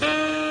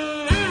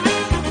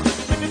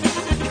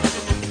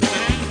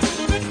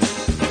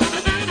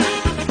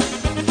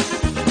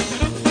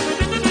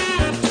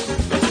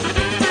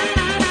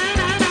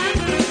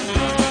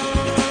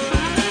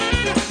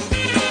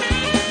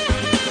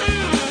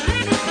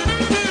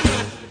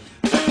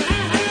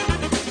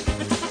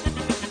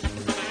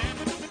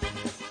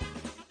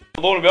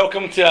Hello and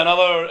welcome to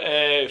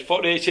another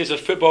 48 Shades of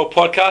Football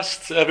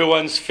podcast,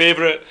 everyone's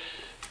favourite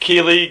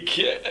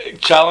K-League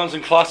Challenge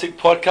and Classic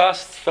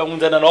podcast,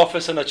 filmed in an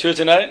office on a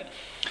Tuesday night.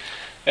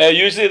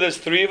 Usually there's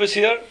three of us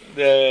here,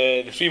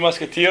 the Three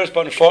Musketeers,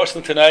 but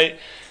unfortunately tonight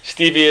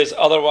Stevie is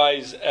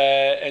otherwise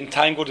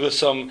entangled with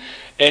some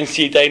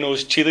NC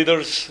Dinos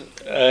cheerleaders,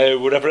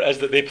 wherever it is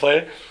that they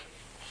play.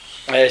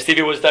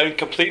 Stevie was down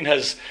completing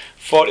his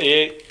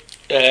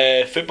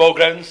 48 football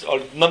grounds,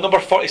 or number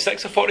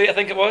 46 or 48 I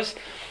think it was.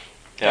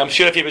 Yeah. I'm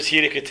sure if he was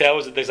here he could tell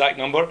us the exact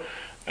number.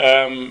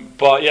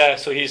 But yeah,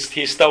 so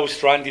he's still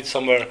stranded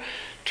somewhere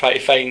trying to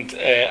find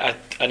an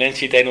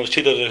NC Dinos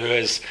cheerleader who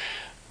is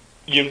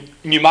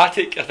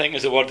pneumatic, I think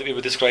is the word that we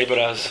would describe her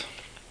as.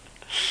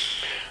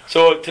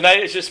 So tonight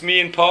it's just me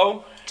and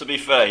Paul. To be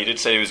fair, he did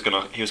say he was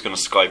gonna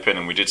Skype in,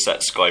 and we did set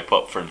Skype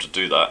up for him to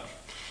do that.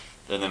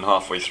 And then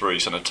halfway through he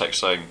sent a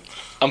text saying,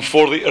 I'm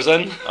 4 litres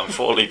in. I'm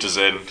 4 litres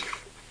in.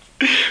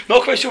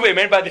 Not quite sure what he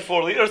meant by the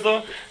 4 litres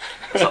though.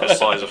 Is that the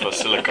size of her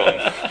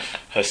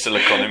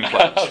silicone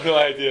implants? I have no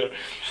idea.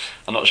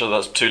 I'm not sure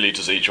that's 2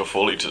 litres each or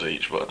 4 litres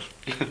each, but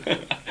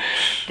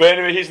but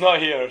anyway, he's not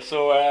here,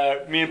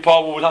 so me and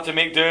Paul will have to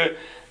make do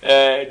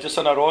just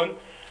on our own.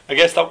 I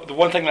guess the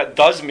one thing that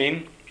does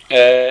mean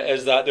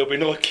is that there'll be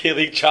no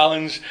K-League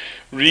Challenge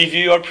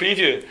review or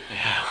preview.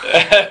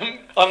 Yeah.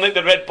 Unlike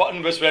the red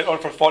button which went on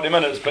for 40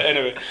 minutes, but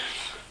anyway.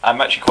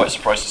 I'm actually quite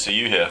surprised to see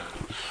you here,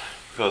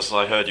 because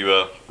I heard you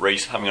were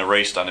having a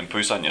race down in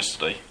Busan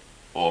yesterday,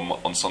 or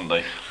on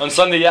Sunday. On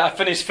Sunday, yeah, I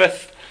finished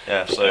 5th.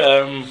 Yeah,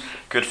 so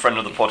good friend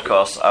of the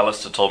podcast,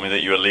 Alistair, told me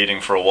that you were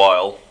leading for a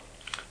while,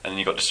 and then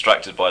you got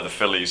distracted by the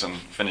fillies and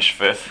finished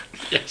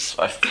 5th. Yes.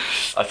 I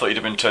thought you'd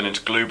have been turned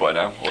into glue by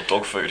now, or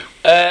dog food.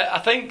 I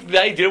think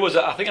the idea was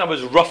that I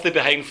was roughly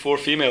behind 4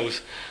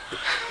 females.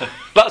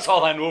 That's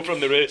all I know from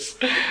the race.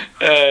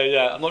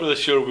 Yeah, I'm not really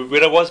sure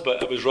where I was,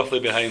 but I was roughly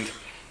behind.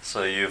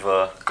 So you've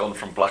gone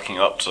from blacking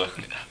up to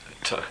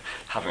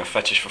having a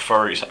fetish for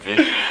furries, have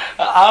you?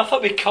 I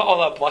thought we cut all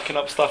that blacking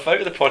up stuff out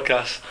of the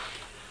podcast.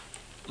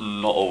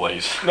 Not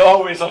always. Not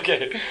always,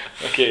 okay.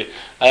 Okay,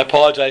 I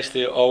apologise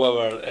to all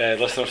our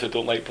listeners who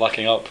don't like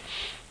blacking up,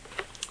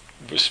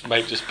 which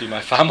might just be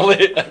my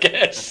family, I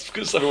guess,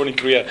 because everyone in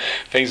Korea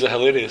finds it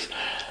hilarious.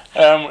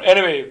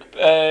 Anyway,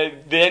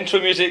 the intro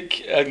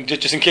music,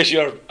 just in case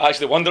you're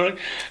actually wondering,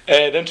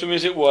 the intro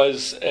music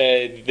was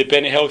the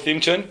Benny Hill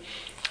theme tune,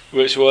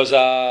 which was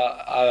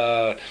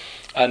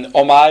an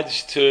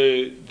homage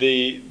to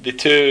the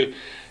two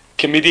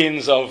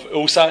comedians of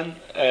Ulsan,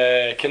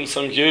 Kim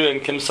Sung-gyu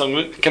and Kim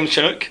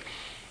Chin-wook,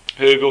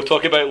 who we'll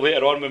talk about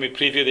later on when we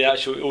preview the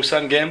actual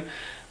Ulsan game.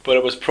 But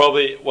it was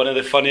probably one of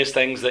the funniest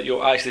things that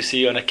you'll actually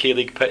see on a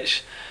K-League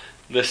pitch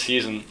this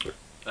season.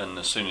 And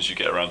as soon as you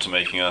get around to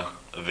making a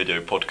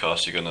video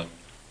podcast, you're going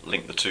to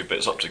link the two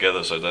bits up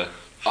together. So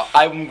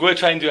I'm going to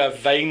try and do a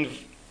Vine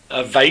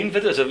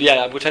video. So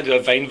yeah, I'm going to try and do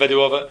a Vine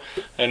video of it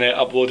and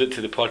upload it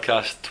to the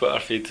podcast Twitter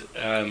feed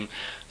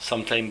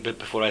sometime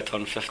before I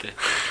turn 50.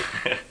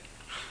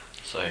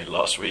 So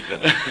last week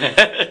then.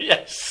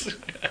 Yes.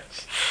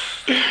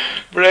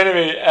 But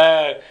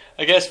anyway,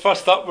 I guess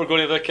first up we're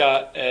going to look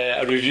at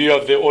a review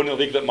of the only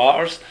league that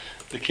matters,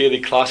 the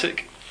K-League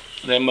Classic.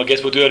 Then I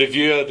guess we'll do a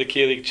review of the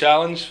K-League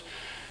Challenge,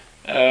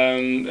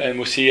 and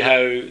we'll see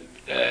how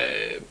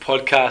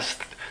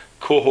podcast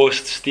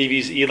co-host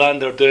Stevie's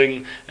Eland are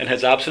doing in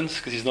his absence,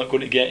 because he's not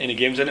going to get any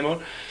games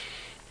anymore.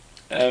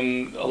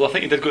 Although I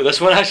think he did go to this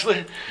one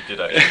actually. He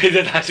did actually. He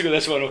did actually go to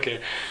this one, okay.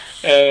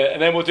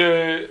 And then we'll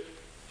do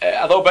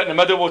a little bit in the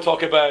middle. We'll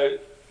talk about,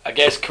 I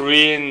guess,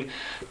 Korean,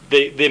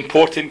 the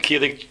important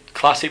K-League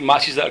Classic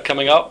matches that are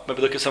coming up.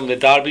 Maybe look at some of the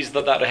derbies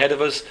that are ahead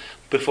of us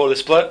before the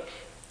split.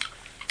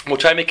 We'll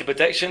try and make a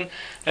prediction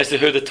as to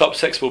who the top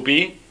 6 will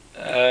be,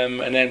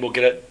 and then we'll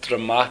get it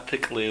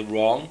dramatically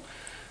wrong.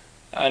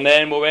 And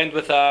then we'll end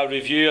with a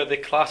review of the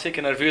Classic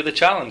and a review of the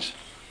Challenge.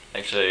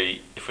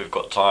 Actually, if we've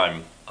got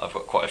time, I've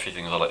got quite a few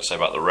things I'd like to say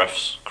about the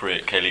refs,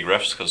 K-League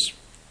refs, because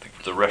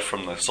the ref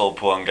from the Seoul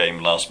Pohang game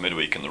last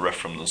midweek and the ref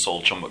from the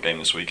Seoul Cheongbuk game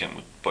this weekend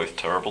were both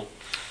terrible.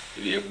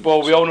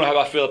 Well, we all know how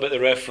I feel about the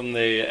ref from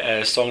the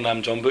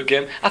Songnam Jeonbuk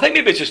game. I think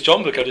maybe it's just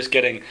Jeonbuk are just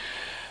getting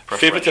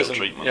favouritism.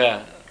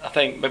 Yeah, I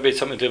think maybe it's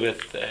something to do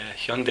with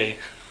Hyundai.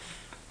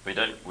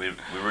 We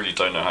really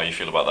don't know how you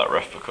feel about that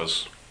ref,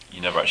 because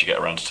you never actually get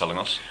around to telling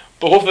us.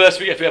 But hopefully this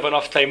week, if we have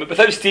enough time, but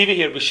without Stevie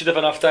here, we should have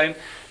enough time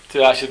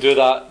to actually do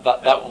that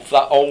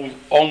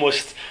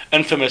almost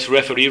infamous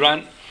referee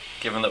rant.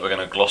 Given that we're going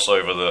to gloss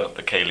over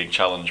the K-League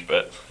Challenge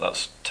bit,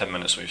 that's 10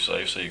 minutes we've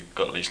saved, so you've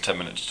got at least 10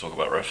 minutes to talk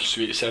about refs.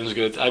 Sweet, sounds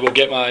good. I will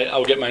get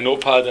my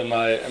notepad and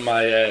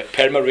my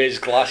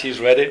perma-raised glasses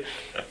ready.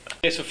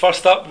 Okay, so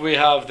first up we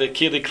have the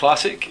K-League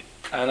Classic,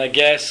 and I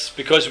guess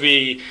because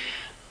we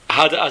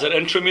had it as an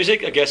intro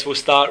music, I guess we'll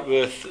start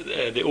with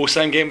the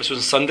Ulsan game, which was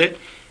on Sunday.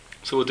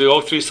 So we'll do all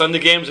 3 Sunday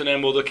games, and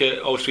then we'll look at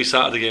all 3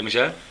 Saturday games,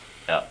 yeah?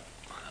 Yeah.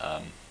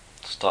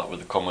 Start with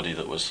the comedy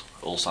that was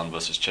Ulsan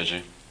versus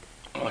Jeju.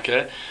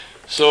 Okay.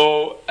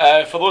 So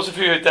for those of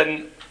you who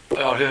didn't,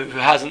 or who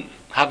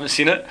haven't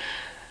seen it,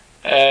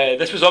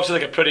 This was obviously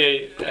like a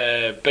pretty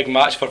big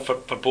match for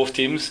both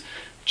teams.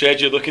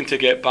 Jeju looking to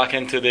get back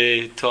into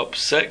the top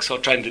 6 or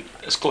trying to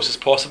as close as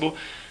possible,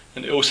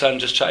 and Ulsan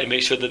just trying to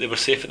make sure that they were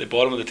safe at the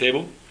bottom of the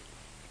table.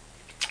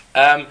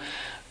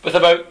 With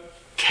about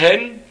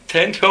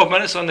 12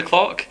 minutes on the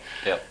clock,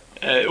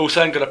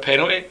 Ulsan got a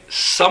penalty.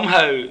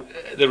 Somehow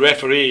the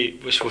referee,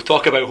 which we'll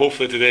talk about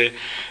hopefully today,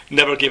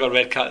 never gave a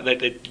red card. They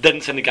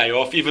didn't send the guy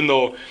off, even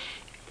though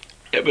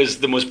it was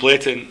the most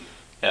blatant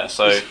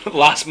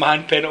last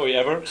man penalty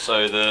ever.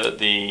 So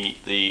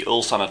the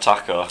Ulsan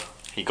attacker,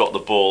 he got the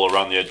ball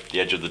around the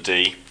edge of the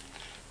D,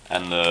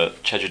 and the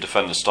Jeju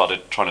defender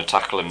started trying to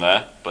tackle him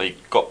there, but he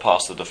got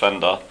past the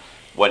defender,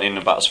 went in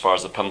about as far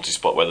as the penalty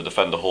spot where the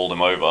defender hauled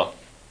him over.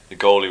 The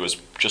goalie was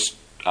just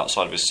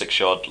outside of his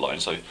 6-yard line,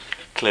 so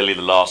clearly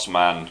the last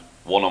man,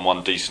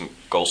 one-on-one decent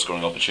goal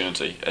scoring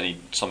opportunity, and he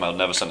somehow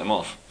never sent him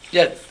off.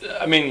 Yeah,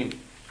 I mean,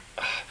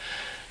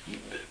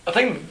 I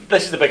think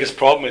this is the biggest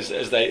problem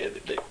is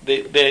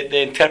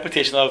the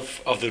interpretation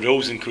of the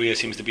rules in Korea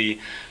seems to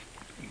be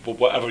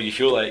whatever you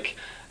feel like.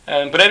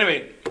 But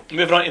anyway,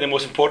 moving on to the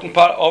most important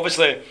part.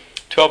 Obviously,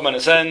 12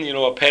 minutes in,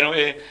 a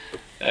penalty.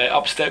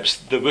 Up steps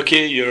the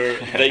Wookiee,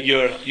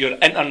 your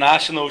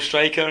international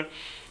striker.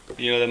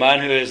 The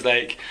man who is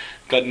like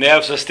got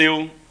nerves of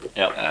steel.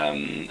 Yep.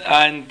 And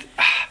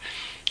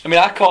I mean,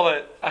 I call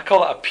it a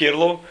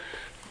Pirlo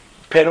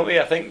penalty.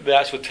 I think the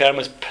actual term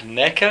is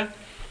Panenka.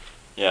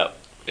 Yeah.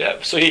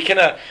 Yeah. So he kind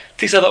of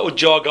takes a little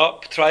jog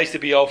up, tries to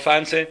be all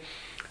fancy,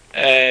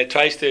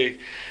 tries to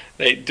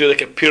do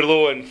like a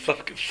Pirlo and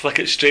flick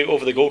it straight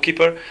over the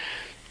goalkeeper.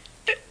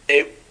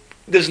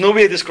 There's no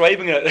way of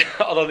describing it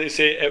other than to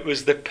say it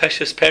was the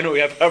pishest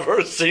penalty I've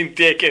ever seen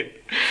taken.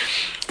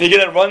 He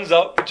kind of runs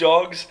up,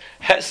 jogs,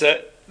 hits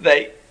it,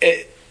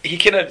 he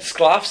kind of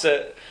sclaffs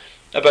it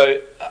about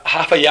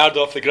half a yard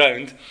off the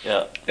ground.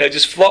 Yeah. It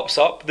just flops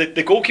up.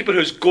 The goalkeeper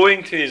who's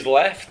going to his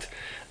left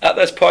at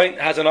this point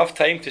has enough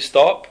time to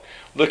stop,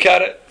 look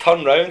at it,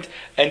 turn round,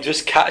 and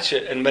just catch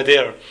it in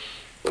midair.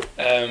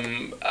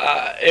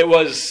 It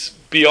was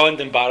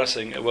beyond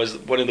embarrassing. It was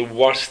one of the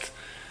worst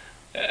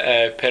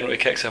penalty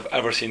kicks I've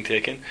ever seen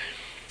taken.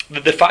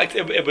 The fact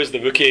it was the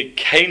Wookiee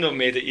kind of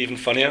made it even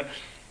funnier.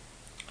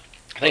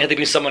 I think had it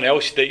been someone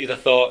else that you'd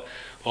have thought,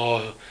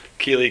 oh,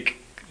 K-League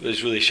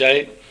was really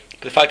shy.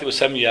 But the fact it was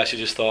him, you actually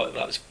just thought,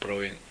 that's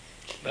brilliant.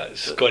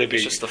 That's got to be.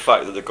 It's just the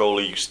fact that the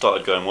goalie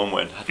started going one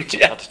way and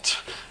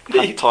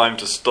had time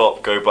to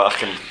stop, go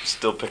back, and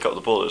still pick up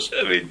the ball.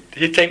 I mean,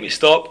 he had time to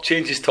stop,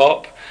 change his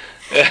top.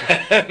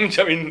 I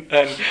mean,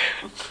 and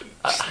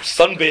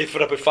sunbathe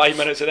for about 5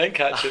 minutes and then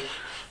catch it.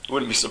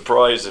 Wouldn't be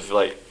surprised if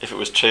it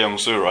was Che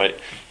Young-soo, right?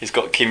 He's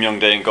got Kim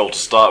Young-dae in goal to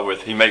start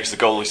with. He makes the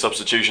goalie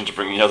substitution to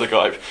bring the other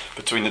guy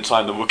between the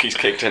time the Wookiee's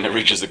kicked in and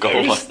reaches the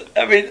goal line.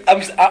 I mean,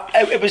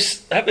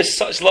 it was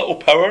such little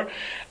power.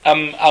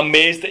 I'm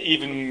amazed it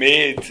even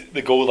made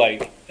the goal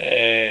line.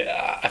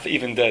 If it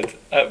even did,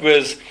 it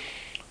was.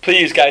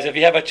 Please, guys, if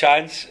you have a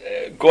chance,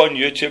 go on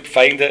YouTube,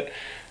 find it.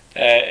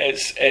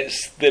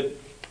 It's the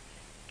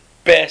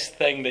best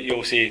thing that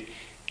you'll see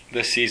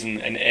this season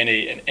in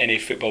any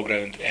football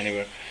ground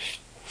anywhere.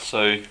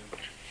 So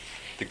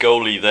the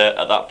goalie there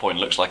at that point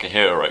looks like a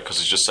hero, right? Because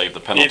he's just saved the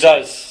penalty. He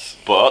does.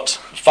 But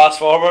fast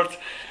forward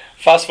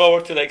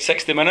to like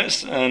 60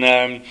 minutes,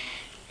 and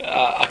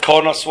a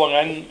corner swung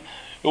in.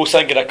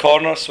 Ulsan get a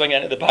corner, swing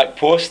into the back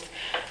post.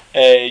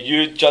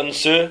 Yoo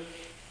Jun-soo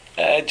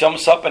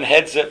jumps up and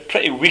heads it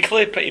pretty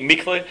meekly,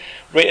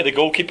 right at the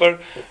goalkeeper,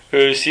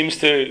 who seems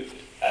to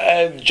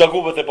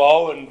juggle with the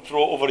ball and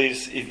throw it over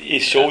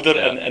his shoulder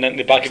and into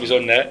the back of his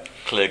own net.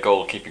 Clear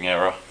goalkeeping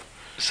error.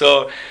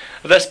 So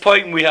at this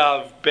point we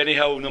have Benny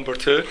Hill number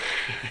 2.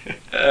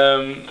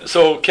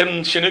 So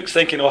Kim Shin-wook's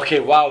thinking, okay,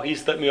 wow,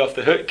 he's let me off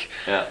the hook.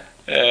 Yeah.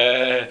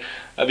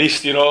 At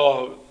least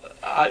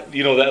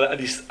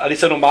at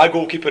least I know my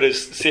goalkeeper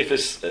is safe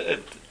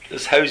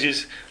as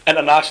houses.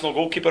 International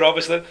goalkeeper,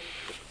 obviously.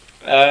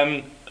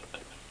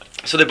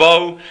 So the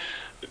ball.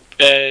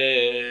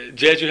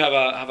 Jeju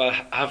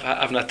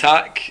have an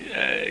attack.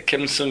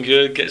 Kim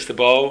Sung-gyu gets the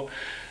ball,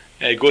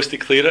 goes to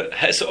clear it,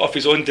 hits it off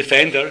his own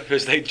defender,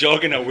 who's like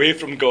jogging away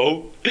from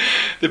goal.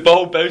 The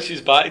ball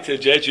bounces back to a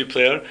Jeju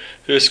player,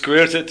 who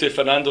squares it to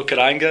Fernando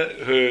Karanga,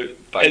 who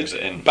bangs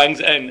it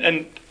in.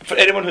 And for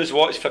anyone who's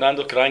watched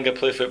Fernando Karanga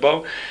play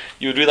football,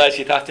 you would realise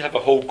he'd have to have a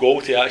whole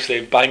goal to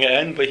actually bang it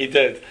in, but he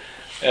did.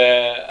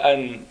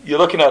 And you're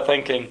looking at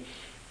thinking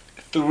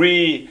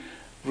 3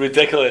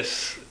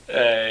 ridiculous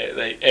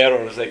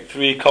errors, like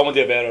 3 comedy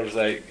of errors,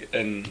 like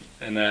in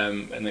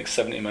like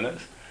 70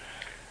 minutes.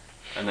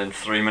 And then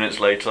 3 minutes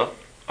later,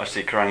 I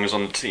see Karanga's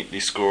on the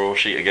score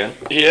sheet again.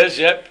 He is,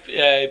 yep.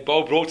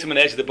 Ball broke to him on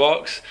the edge of the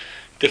box,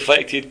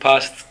 deflected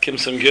past Kim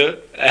Sung-gyu.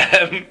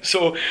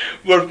 So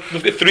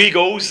we've got 3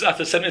 goals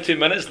after 72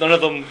 minutes, none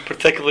of them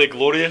particularly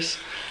glorious.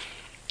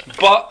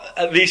 But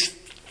at least,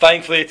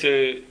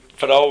 thankfully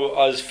for all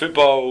us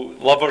football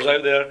lovers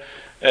out there,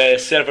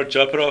 Server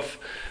Japarov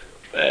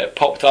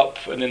popped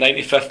up in the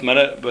 95th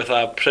minute with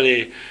a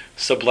pretty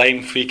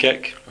sublime free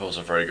kick. It was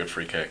a very good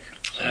free kick.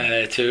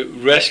 To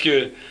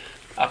rescue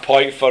a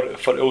point for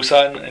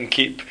Ulsan and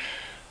keep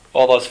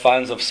all those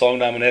fans of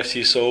Songnam and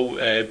FC Seoul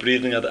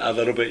breathing a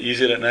little bit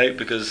easier at night,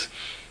 because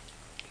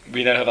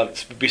we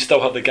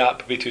still have the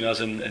gap between us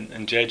and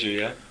Jeju,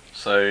 yeah.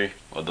 So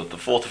the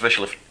fourth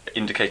official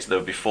indicated there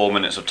would be 4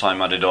 minutes of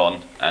time added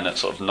on, and at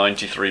sort of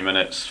 93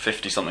 minutes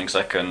 50 something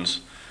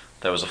seconds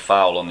there was a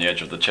foul on the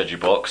edge of the Jeju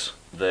box.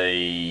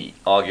 They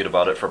argued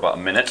about it for about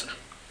a minute,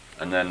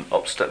 and then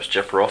up steps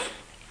Jeparov.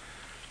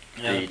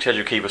 Yeah. The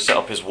Jeju keeper set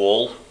up his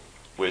wall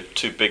with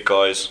two big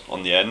guys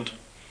on the end,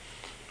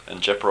 and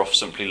Jeparov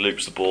simply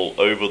loops the ball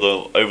over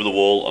the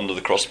wall under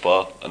the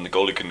crossbar, and the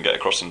goalie couldn't get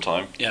across in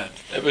time. Yeah,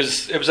 it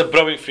was a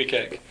brilliant free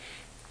kick.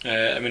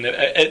 I mean,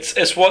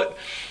 it's what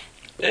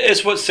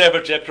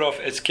Sever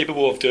Jeparov is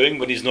capable of doing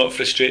when he's not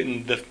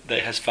frustrating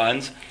his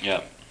fans.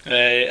 Yeah.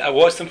 I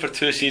watched him for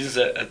 2 seasons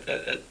at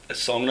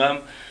Songnam,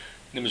 and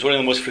he was one of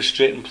the most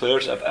frustrating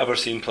players I've ever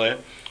seen play.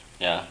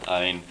 Yeah,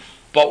 I mean,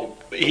 but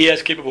he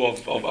is capable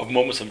of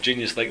moments of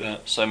genius like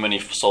that. So many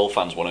Seoul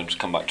fans want him to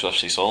come back to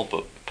FC Seoul,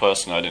 but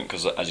personally I didn't,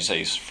 because as you say,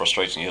 he's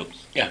frustrating. He'll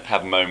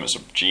have moments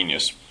of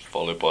genius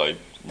followed by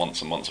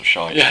months and months of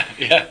shite.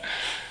 Yeah.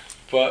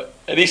 But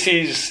at least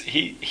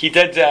he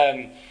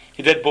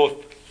did both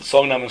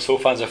Songnam and Seoul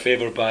fans a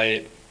favour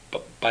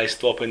by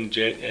stopping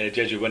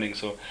Jeju winning.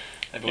 So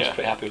everyone's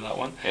pretty happy with that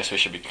one. Yes, we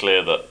should be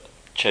clear that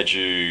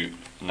Jeju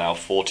now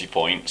 40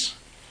 points.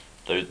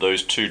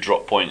 Those 2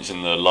 drop points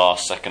in the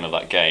last second of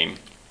that game,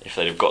 if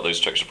they'd have got those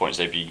 2 extra points,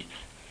 they'd be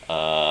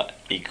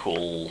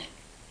equal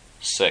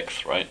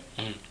 6th, right?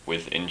 Mm-hmm.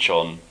 With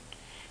Incheon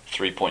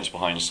 3 points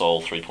behind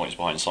Seoul, 3 points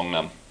behind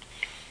Songnam.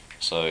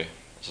 So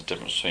there's a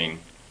difference between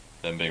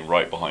them being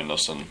right behind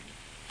us and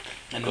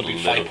they'll be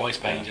 5 points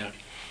behind you.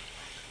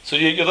 So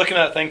you're looking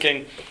at it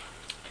thinking,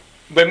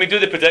 when we do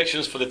the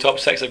predictions for the top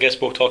 6, I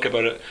guess we'll talk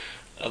about it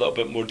a little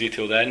bit more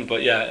detail then.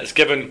 But yeah, it's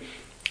given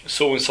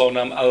Seoul and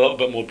Songnam a little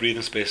bit more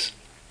breathing space,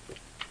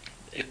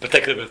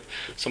 particularly with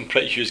some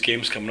pretty huge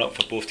games coming up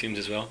for both teams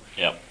as well.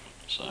 Yeah.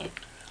 So.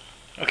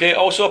 Okay,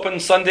 also up on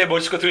Sunday, we'll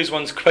just go through these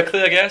ones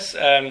quickly, I guess.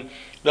 The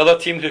other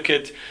team who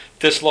could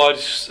dislodge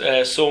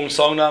Seoul and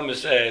Songnam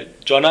was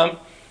Jeonnam.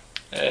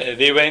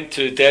 They went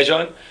to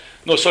Daejeon.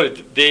 No, sorry,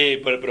 they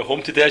were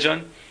home to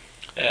Daejeon.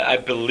 I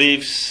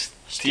believe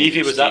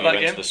Stevie was at that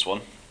game. This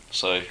one.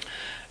 So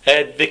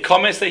the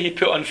comments that he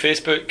put on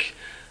Facebook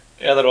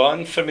earlier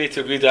on for me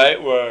to read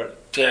out were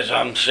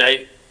Daejeon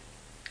shite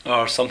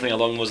or something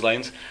along those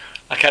lines.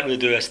 I can't really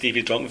do a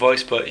Stevie drunk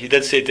voice, but he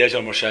did say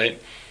Daejeon were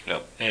shite.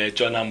 Yep.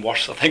 Jeonnam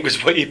worse, I think,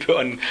 was what he put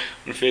on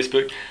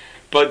Facebook.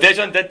 But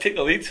Daejeon did take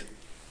the lead,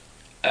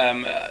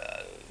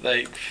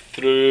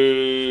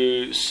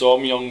 through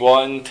Som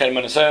Young-won, 10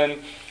 minutes in.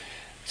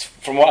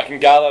 From what I can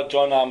gather,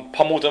 Jeonnam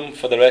pummeled him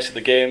for the rest of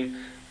the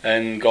game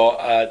and got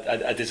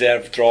a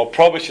deserved draw.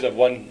 Probably should have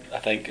won, I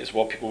think, is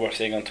what people were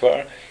saying on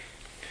Twitter.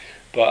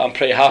 But I'm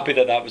pretty happy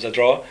that was a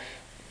draw.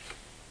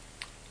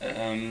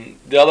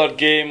 The other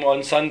game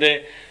on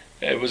Sunday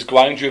was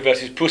Gwangju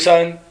versus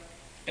Busan,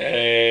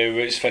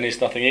 which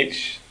finished nothing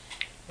each,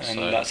 and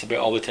that's about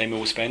all the time we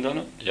will spend on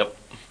it. Yep,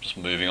 just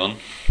moving on.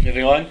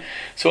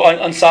 So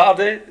on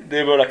Saturday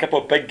there were a couple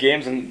of big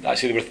games, and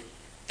actually there were,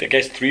 I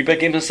guess, 3 big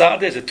games on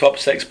Saturday as the top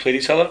 6 played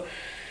each other.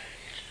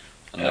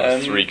 And there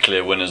were 3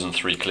 clear winners and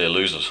 3 clear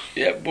losers.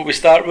 Yeah, but we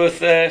start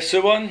with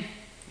Suwon.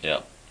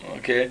 Yeah.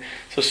 Okay,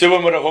 so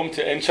Suwon were at home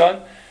to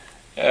Incheon,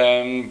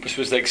 which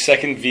was like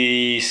 2nd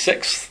v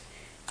 6th,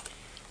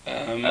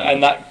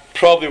 and that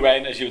probably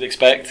went as you would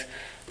expect.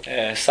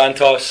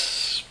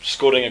 Santos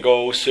scoring a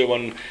goal,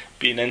 Suwon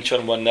beating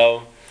Incheon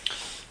 1-0.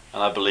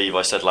 And I believe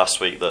I said last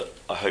week that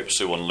I hope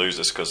Suwon lose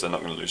this because they're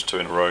not going to lose 2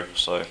 in a row,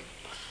 so it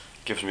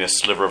gives me a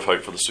sliver of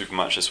hope for the super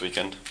match this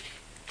weekend.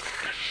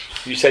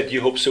 You said you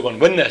hope Suwon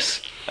win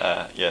this?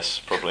 Yes,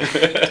 probably.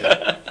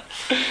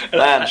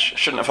 Man,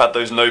 shouldn't have had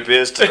those no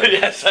beers today.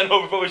 Yes, I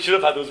know, we probably should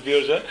have had those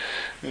beers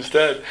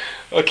instead.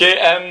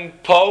 Okay,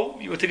 Paul,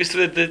 you want to take us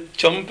through the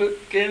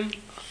Jeonbuk game?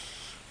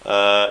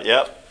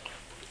 Yep.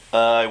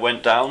 I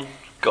went down,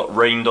 got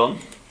rained on.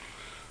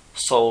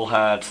 Seoul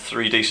had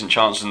 3 decent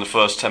chances in the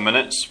first 10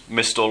 minutes,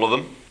 missed all of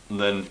them. And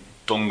then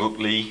Dongguk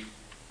Lee,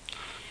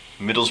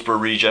 Middlesbrough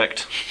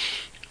reject.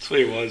 That's what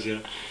he was, yeah.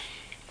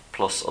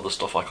 Plus other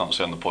stuff I can't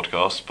say on the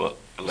podcast, but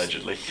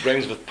allegedly.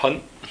 Rhymes with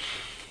punt.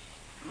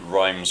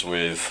 Rhymes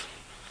with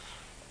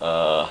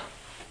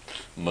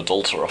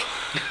Madultera.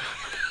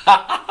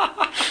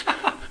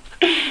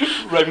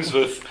 Rhymes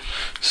with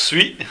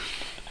sweet.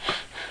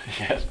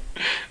 Yes.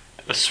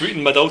 A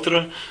sweetened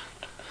Madultera.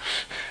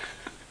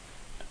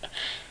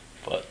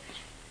 But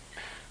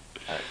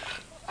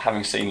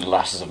having seen the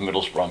Lasses of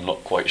Middlesbrough, I'm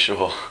not quite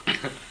sure.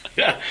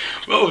 Yeah,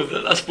 well,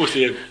 that's supposed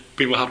to have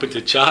been what happened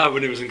to Cha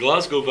when he was in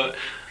Glasgow, but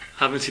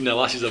haven't seen the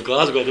Lasses of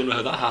Glasgow. I don't know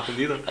how that happened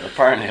either. And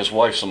apparently his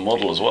wife's a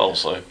model as well,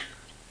 so.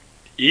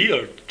 E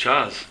or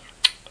Chaz?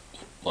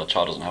 Well,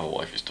 Cha doesn't have a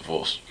wife, he's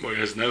divorced. Well,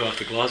 he is now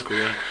after Glasgow,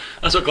 yeah.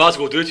 That's what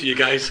Glasgow will do to you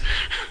guys.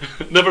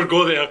 Never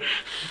go there.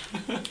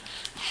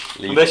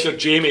 Unless you're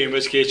Jamie, in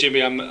which case,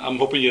 Jamie, I'm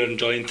hoping you're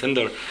enjoying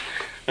Tinder.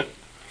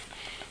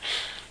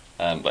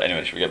 But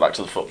anyway, should we get back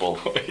to the football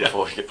Yeah.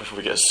 before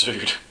we get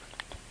sued?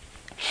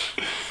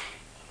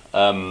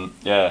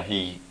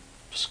 He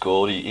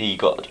scored. He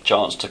got a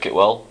chance, took it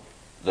well.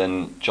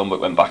 Then John Book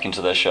went back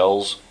into their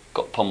shells,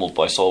 got pummeled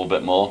by Seoul a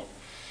bit more.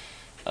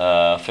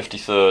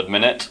 53rd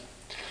minute.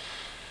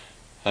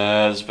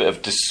 There's a bit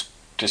of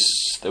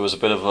there was a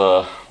bit of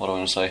what do I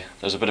want to say?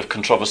 There's a bit of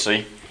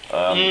controversy.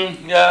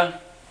 Yeah.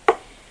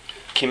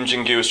 Kim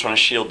Jin-gyu was trying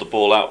to shield the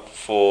ball out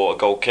for a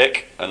goal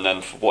kick, and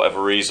then for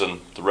whatever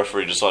reason, the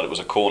referee decided it was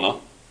a corner.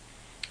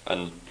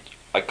 And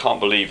I can't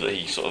believe that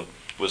he sort of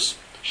was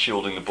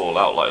shielding the ball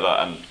out like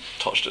that and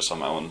touched it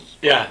somehow. And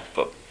Yeah.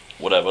 but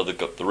whatever,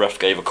 the ref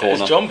gave a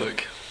corner. It's John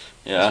Book.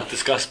 Yeah.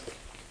 Discussed,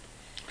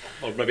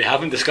 or maybe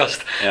haven't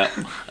discussed. Yeah.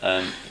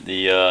 And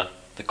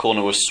the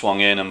corner was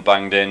swung in and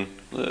banged in.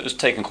 It was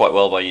taken quite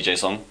well by Lee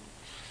Jae-sung.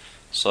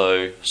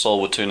 So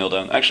Seoul were 2-0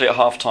 down. Actually, at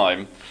half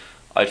time,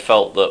 I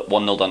felt that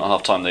 1-0 down at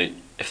half time,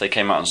 if they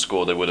came out and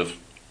scored, they would have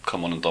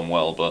come on and done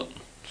well. But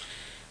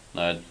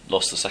no,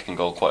 lost the second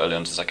goal quite early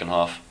into the second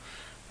half.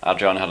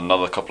 Adrian had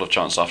another couple of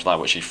chances after that,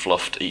 which he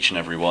fluffed each and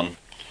every one.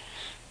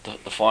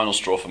 The final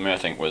straw for me, I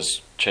think,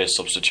 was Che's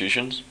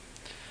substitutions.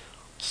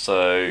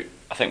 So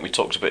I think we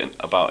talked a bit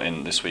about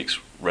in this week's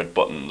Red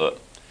Button that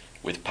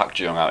with Park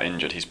Ji-young out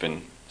injured, he's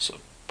been sort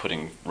of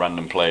putting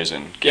random players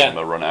in, giving them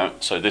a run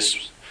out. So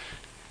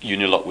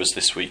Unilok was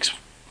this week's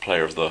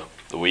player of the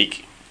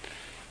week.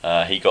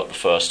 He got the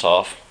first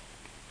half,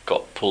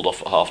 got pulled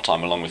off at half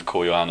time along with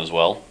Ko Yo-han as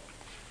well,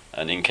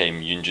 and in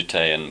came Yoon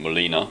Ju-tae and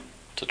Molina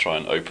to try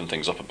and open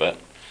things up a bit.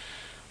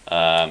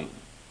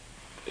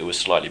 It was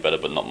slightly better,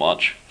 but not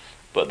much.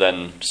 But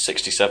then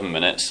 67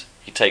 minutes,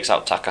 he takes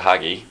out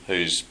Takahagi,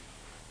 who's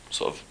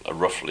sort of a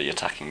roughly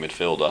attacking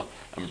midfielder,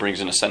 and brings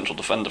in a central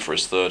defender for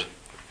his third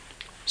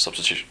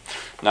substitution.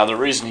 Now the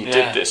reason he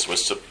did this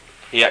was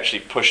he actually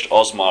pushed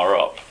Osmar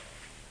up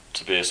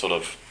to be a sort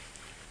of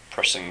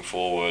pressing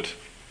forward,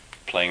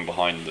 playing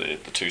behind the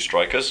two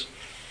strikers.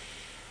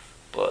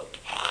 But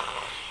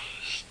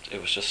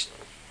it was just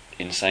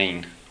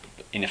insane,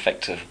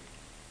 ineffective.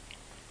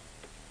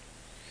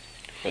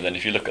 But then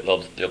if you look at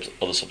the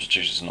other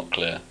substitutions, it's not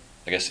clear.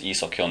 I guess Lee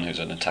Seok-hyun, who's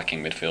an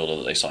attacking midfielder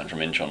that they signed from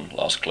Incheon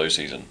last close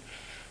season,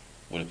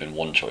 would have been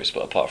one choice,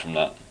 but apart from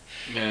that,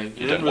 yeah, they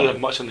didn't really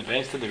have much on the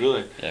bench, did they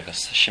really? Yeah,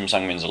 because Shim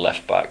Sang-min's a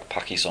left back,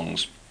 Park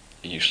Hee-sung's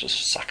a useless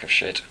sack of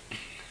shit,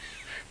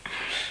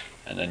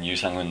 and then Yoo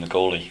Sang-min the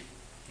goalie.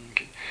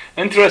 Okay.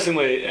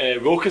 Interestingly,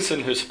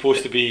 Wilkinson, who's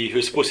supposed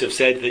to have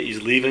said that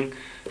he's leaving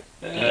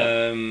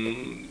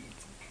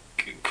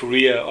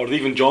Korea, or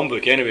leaving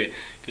Jeonbuk anyway,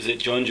 because at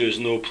Jeonju is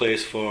no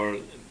place for.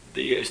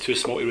 It's too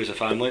small to raise a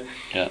family.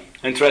 Yeah.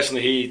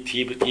 Interestingly,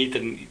 he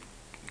didn't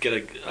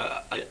get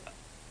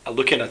a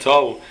look in at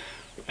all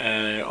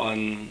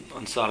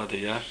on Saturday.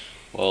 Yeah.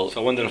 Well, so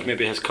I wonder if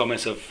maybe his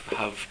comments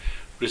have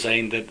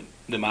resigned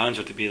the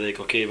manager to be like,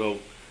 okay, well,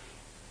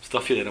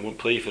 stuff you then, I won't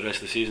play you for the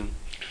rest of the season.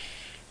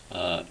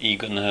 Lee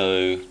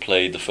Gun-ho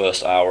played the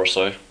first hour or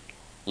so,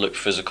 looked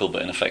physical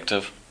but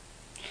ineffective.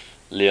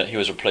 He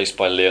was replaced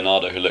by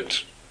Leonardo, who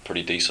looked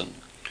pretty decent,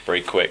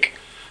 very quick.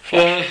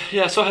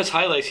 Yeah, I saw his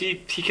highlights. He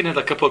can have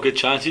a couple of good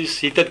chances.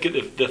 He did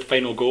get the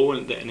final goal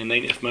in the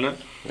 90th minute,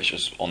 which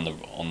was on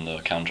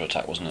the counter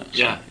attack, wasn't it?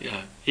 So.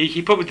 Yeah.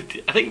 He probably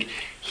did. I think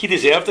he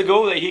deserved the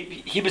goal.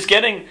 He was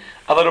getting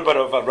a little bit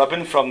of a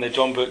ribbon from the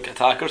Jeonbuk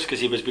attackers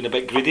because he was being a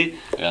bit greedy.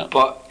 Yeah.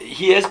 But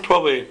he is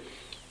probably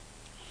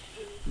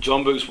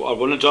one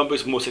of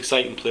Jeonbuk's most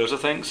exciting players, I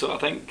think. So I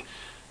think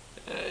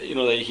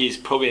that he's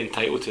probably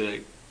entitled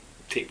to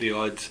take the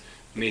odd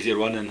mazy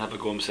run and have a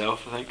go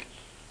himself, I think.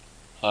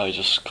 I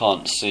just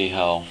can't see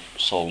how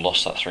Seoul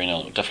lost that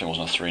 3-0. It definitely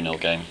wasn't a 3-0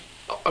 game.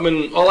 I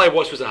mean, all I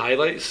watched was the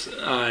highlights,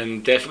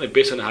 and definitely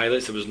based on the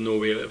highlights, there was no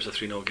way it was a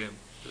 3-0 game.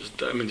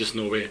 Just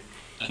no way.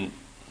 And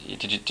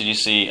did you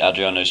see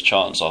Adriano's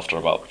chance after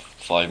about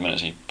 5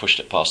 minutes? He pushed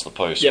it past the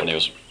post. Yep.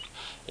 And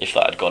if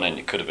that had gone in,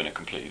 it could have been a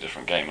completely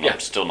different game. And I'm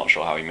still not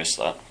sure how he missed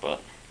that.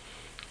 But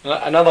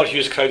another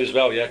huge crowd as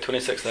well.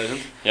 26,000.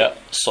 Yeah,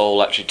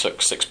 Seoul actually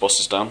took 6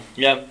 buses down.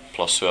 Yeah.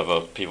 Plus whoever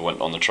people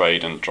went on the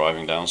trade and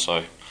driving down.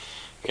 So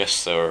I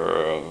guess there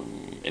were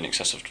in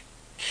excess of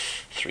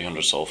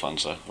 300 Seoul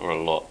fans there, or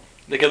a lot.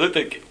 Like, it looked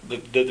like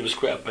there was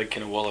quite a big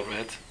kind of wall of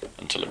red.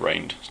 Until it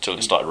rained. Until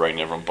it started raining,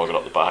 everyone buggered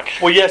up the back.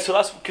 Well, yeah, so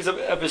that's because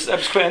it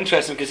was quite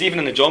interesting, because even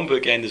in the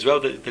Jeonbuk end as well,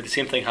 the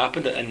same thing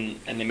happened in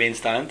the main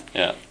stand.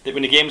 Yeah. That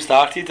when the game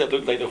started, it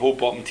looked like the whole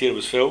bottom tier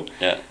was full.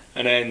 Yeah.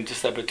 And then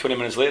just about 20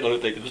 minutes later, it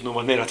looked like there was no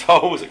one there at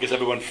all, because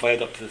everyone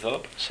fled up to the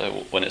top.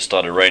 So when it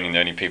started raining, the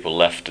only people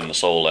left in the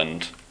Seoul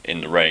end in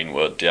the rain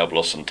were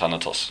Diablos and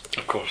Thanatos.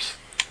 Of course.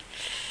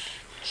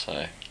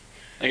 So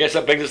I guess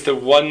that brings us to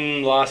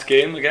one last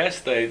game, I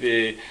guess,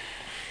 the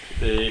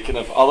kind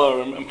of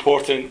other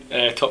important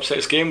top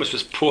 6 game, which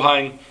was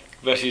Pohang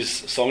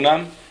versus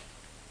Songnam.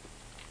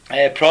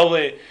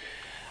 Probably,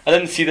 I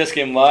didn't see this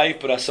game live,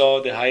 but I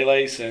saw the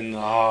highlights, and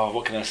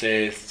what can I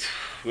say?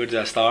 Where did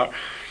I start?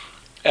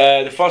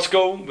 The first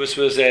goal, which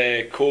was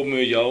Ko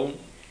Mu-yeol,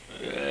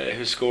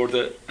 who scored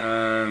it.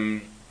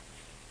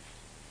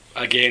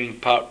 Again,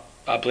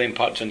 I blame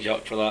Park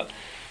Jin-hyuk for that.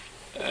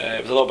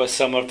 It was a little bit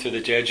similar to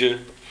the Jeju,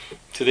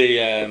 to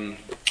the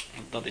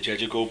not the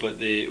Jeju goal, but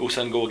the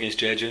Ulsan goal against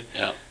Jeju.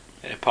 Yeah.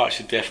 Park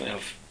should definitely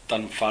have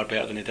done far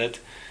better than he did.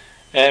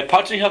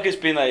 Park Jin-hyuk has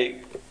been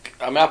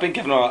I've been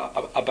giving him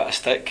a bit of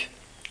stick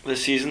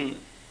this season,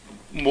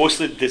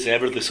 mostly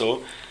deservedly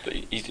so. But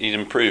he's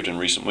improved in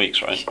recent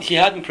weeks, right? He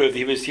had improved.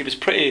 He was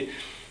pretty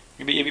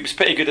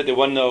good at the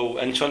 1-0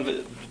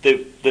 Incheon.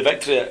 The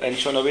victory at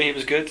Incheon away, he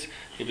was good.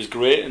 He was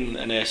great in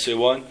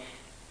Suwon.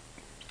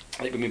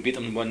 I think when we beat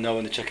them 1-0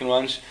 in the Chicken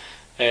Ranch.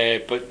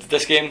 But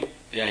this game,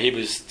 yeah, he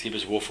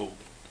was woeful.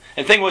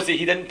 And the thing was that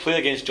he didn't play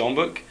against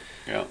Jeonbuk.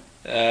 Yeah.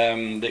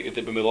 When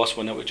we lost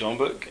 1-0 with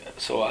Jeonbuk,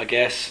 so I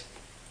guess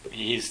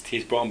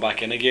he's brought him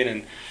back in again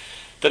and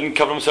didn't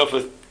cover himself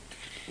with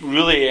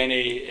really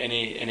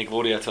any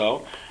glory at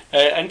all.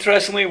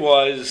 Interestingly,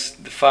 was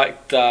the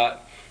fact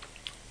that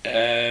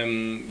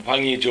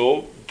Hwang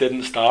Hee-jo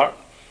didn't start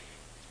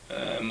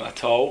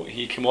at all.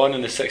 He came on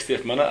in the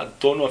 60th minute. I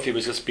don't know if he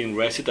was just being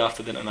rested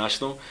after the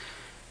international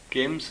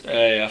games,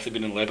 after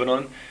being in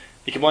Lebanon.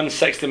 He came on in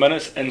 60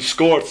 minutes and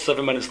scored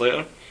 7 minutes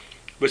later,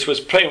 which was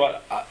pretty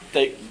much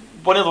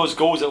one of those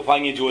goals that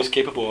Hwang Hee-jo is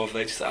capable of.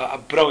 Just a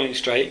brilliant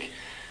strike.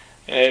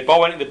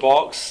 Ball went into the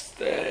box.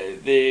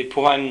 The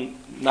Pohang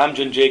Nam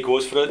Jun-jae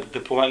goes for it. The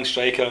Pohang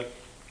striker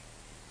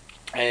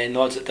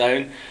nods it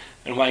down,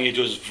 and Hwang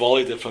Hee-jo's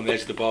volleyed it from the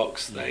edge of the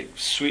box.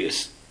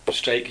 Sweetest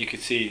strike you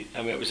could see.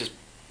 I mean, it was just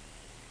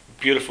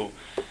beautiful.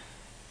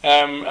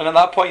 And at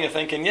that point, you're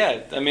thinking,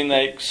 yeah, I mean,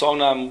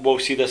 Songnam will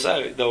see this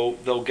out.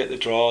 They'll get the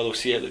draw. They'll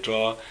see out the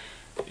draw.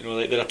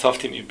 They're a tough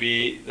team to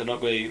beat. They're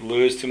not going to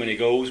lose too many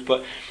goals.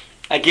 But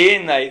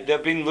again,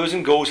 they've been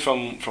losing goals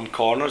from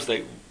corners,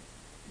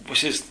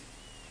 which is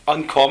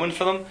uncommon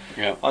for them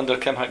under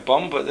Kim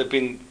Hak-bum. But they've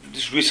been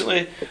just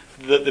recently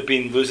they've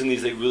been losing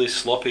these really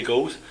sloppy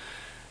goals.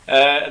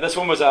 This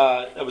one was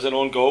an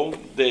own goal.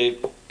 The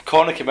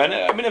corner came in.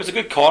 I mean, it was a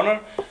good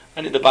corner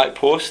into the back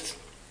post.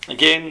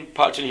 Again,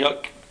 Park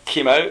Jin-hyuk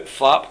came out,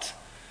 flapped,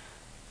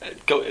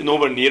 got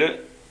nowhere near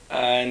it,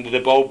 and the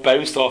ball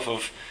bounced off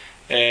of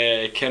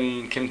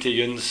Kim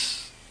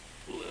Tae-yoon's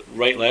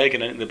right leg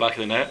and into the back of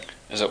the net.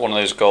 Is it one of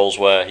those goals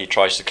where he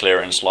tries to clear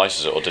it and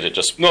slices it, or did it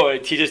just... No,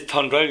 he just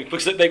turned round,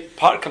 because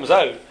Park comes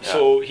out,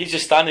 so he's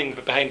just standing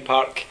behind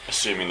Park.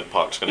 Assuming that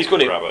Park's going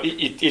to grab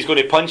it. He's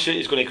going to punch it,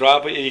 he's going to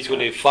grab it, he's going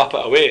to flap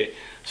it away.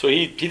 So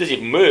he doesn't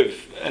even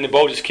move, and the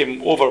ball just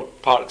came over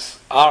Park's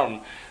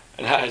arm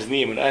and hit his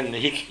knee and went in.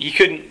 He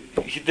couldn't...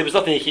 there was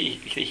nothing he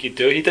could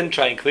do. He didn't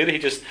try and clear it, he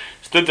just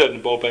stood there and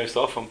the ball bounced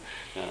off him.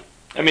 Yeah.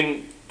 I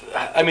mean,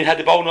 had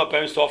the ball not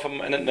bounced off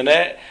him and in the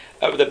net,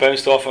 it would have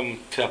bounced off him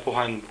to a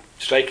Pohang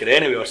striker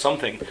anyway or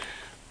something.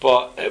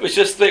 But it was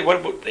just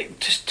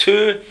just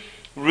two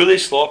really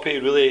sloppy,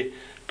 really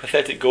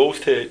pathetic goals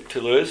to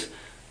lose.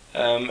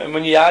 And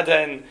when you add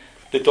in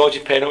the dodgy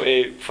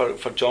penalty for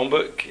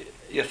Jeonbuk,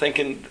 you're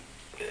thinking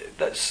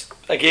that's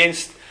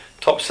against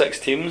top 6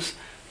 teams.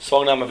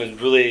 Songnam have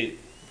had really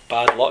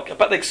bad luck, a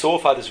bit like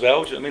Sofad as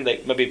well. Do you know what I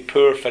mean? Maybe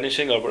poor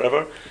finishing or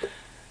whatever.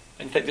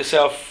 And you think to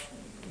yourself,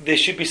 they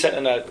should be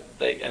sitting in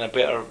a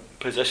better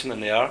position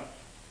than they are.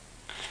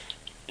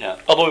 Yeah.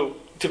 Although,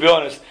 to be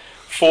honest,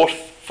 4th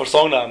for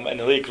Songnam in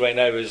the league right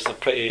now is a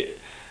pretty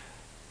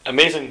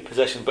amazing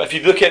position. But if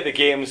you look at the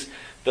games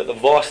that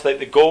they've lost,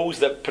 the goals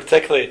that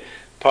particularly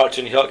Park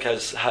Jin-hyuk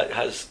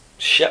has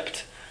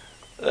shipped,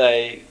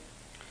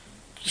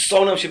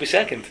 Songnam should be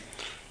second.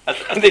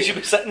 And they should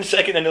be sitting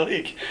second in the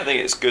league. I think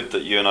it's good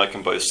that you and I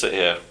can both sit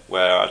here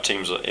where our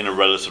teams are in a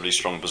relatively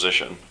strong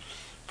position,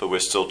 but we're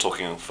still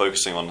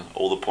focusing on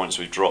all the points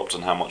we've dropped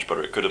and how much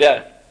better it could have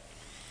been. Yeah.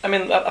 I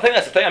mean, I think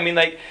that's the thing. I mean,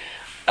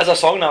 as a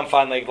Songnam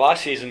fan,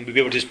 last season,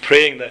 we were just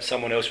praying that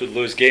someone else would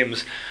lose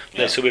games,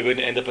 so we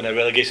wouldn't end up in a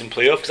relegation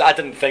playoff, because I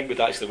didn't think we'd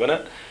actually win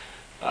it,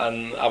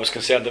 and I was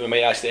concerned that we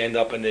might actually end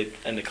up in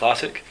the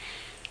Classic.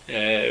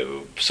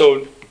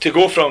 So to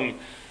go from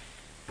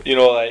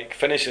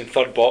finishing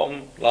third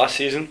bottom last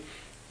season,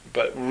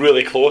 but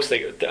really close,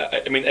 going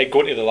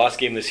to the last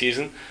game of the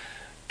season,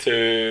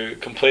 to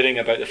complaining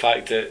about the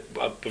fact that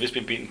we've just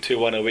been beaten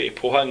 2-1 away to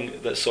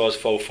Pohang that saw us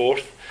fall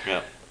 4th,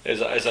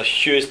 is a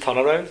huge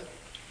turnaround.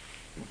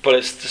 But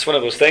it's just one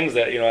of those things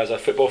that, as a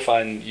football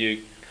fan,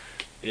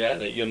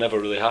 that you're never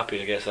really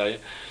happy, I guess, are you?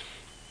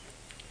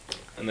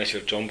 Unless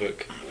you're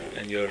Jeonbuk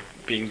and you're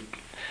being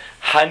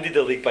handed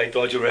the league by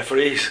dodgy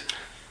referees.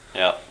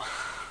 Yeah.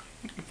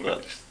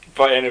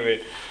 But anyway,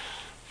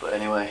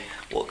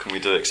 what can we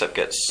do except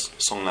get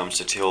Songnam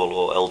City Hall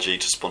or LG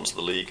to sponsor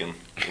the league and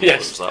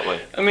yes, that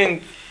way? I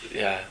mean,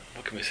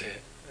 what can we say?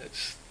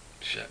 It's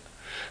shit.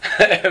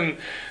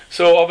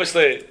 So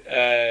obviously,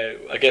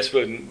 I guess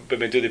when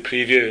we do the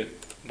preview,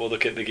 we'll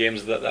look at the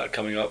games that are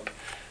coming up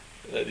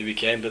at the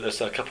weekend. But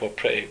there's a couple of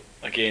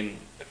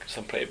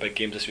some pretty big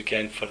games this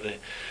weekend for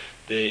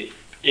the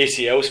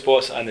ACL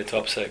spots and the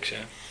top 6.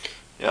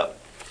 Yeah.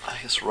 I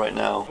guess right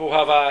now we'll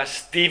have a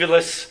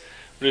Stevie-less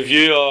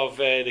review of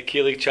the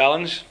K-League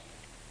Challenge.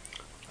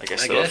 I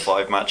guess there were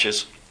 5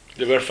 matches.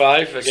 There were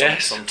 5, I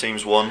guess. Some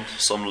teams won,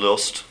 some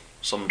lost,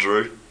 some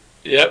drew.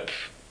 Yep.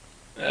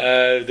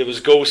 There was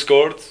goals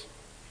scored.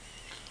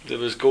 There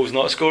was goals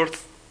not scored.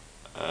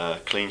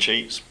 Clean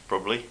sheets,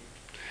 probably.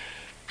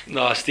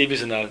 No,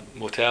 Stevie's in a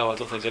motel. I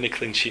don't think there's any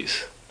clean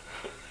sheets.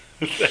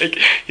 Like,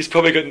 he's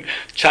probably got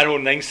channel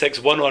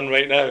 961 on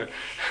right now.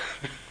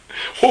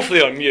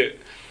 Hopefully on mute.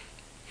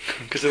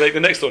 Because like, the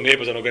next door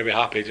neighbours are not going to be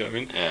happy, do you know what I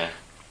mean? Yeah.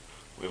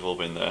 We've all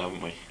been there,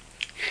 haven't we?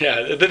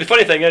 Yeah, the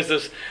funny thing is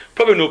there's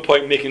probably no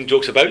point making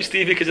jokes about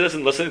Stevie because he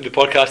doesn't listen to the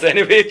podcast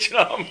anyway, do you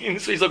know what I mean?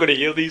 So he's not going to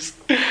hear these.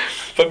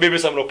 But maybe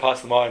someone will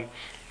pass them on.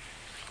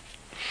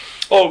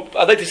 Oh,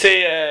 I'd like to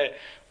say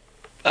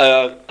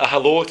a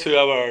hello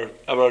to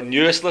our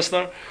newest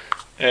listener,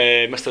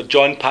 Mr.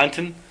 John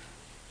Panton.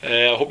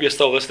 I hope you're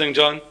still listening,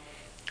 John,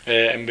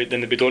 and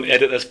then we don't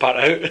edit this part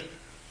out.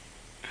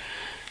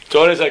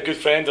 John is a good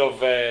friend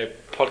of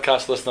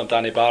podcast listener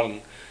Danny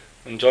Barron,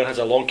 and John has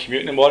a long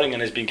commute in the morning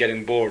and has been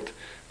getting bored,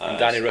 and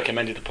Danny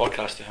recommended the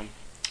podcast to him.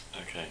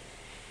 Okay.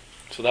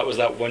 So that was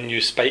that one new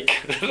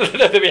spike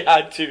that we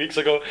had 2 weeks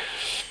ago.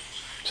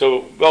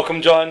 So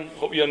welcome, John.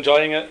 Hope you're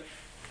enjoying it.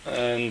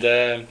 And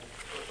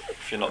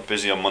if you're not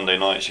busy on Monday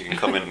nights, you can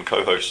come in and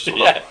co-host.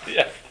 Yeah.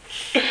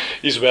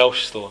 He's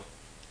Welsh, though.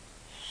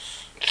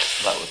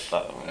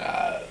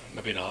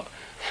 Maybe not.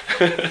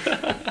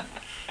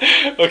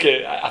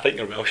 Okay, I think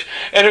you're Welsh.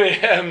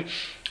 Anyway,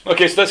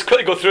 okay, so let's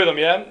quickly go through them,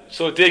 yeah?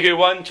 So Daegu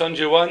won,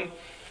 Chunju won.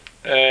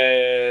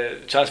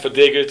 Chance for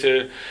Daegu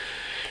to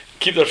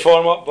keep their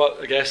form up,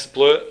 but I guess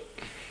blew it.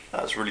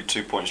 That's really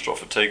 2 points drop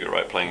for Daegu,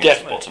 right? Playing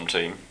against the bottom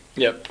team.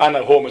 Yep, and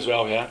at home as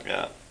well, yeah?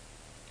 Yeah.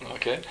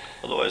 Okay.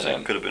 Otherwise,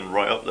 it could have been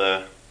right up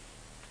there.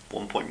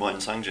 1 point behind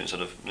Sangju instead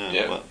of...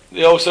 Yeah. But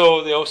They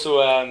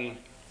also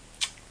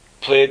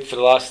played for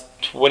the last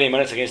 20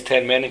 minutes against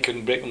 10 men and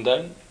couldn't break them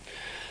down.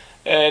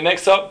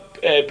 Next up,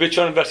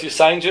 Bucheon versus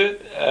Sangju.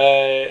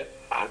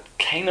 I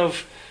kind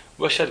of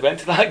wish I'd went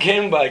to that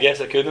game, but I guess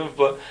I couldn't have.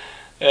 But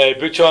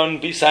Bucheon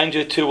beat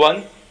Sangju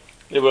 2-1.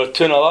 They were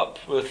 2-0 up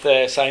with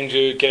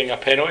Sangju getting a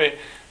penalty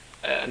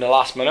in the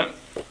last minute.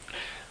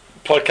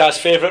 Podcast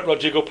favourite,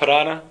 Rodrigo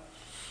Parana,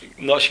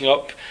 notching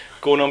up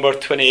goal number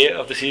 28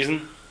 of the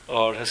season,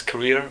 or his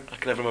career. I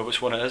can never remember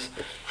which one it is.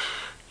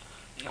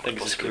 I think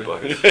it's his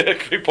career.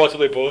 Could be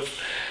possibly both.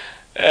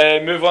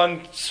 Move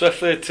on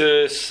swiftly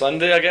to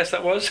Sunday, I guess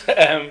that was.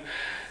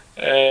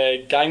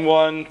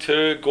 Gangwon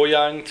 2,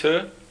 Goyang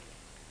 2.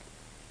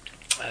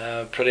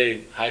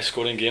 Pretty high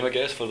scoring game, I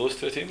guess, for those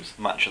two teams.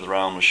 Match of the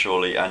round was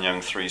surely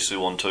Anyang 3,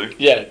 Suwon 2.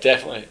 Yeah,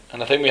 definitely.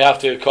 And I think we have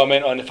to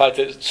comment on the fact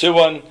that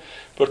Suwon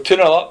were 2-0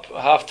 up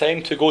at half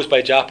time, 2 goals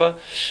by Japa.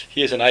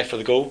 He is an eye for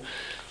the goal.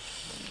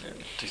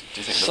 Do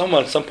you think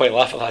Someone at some point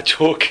laugh at that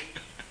joke.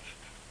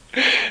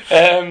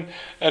 And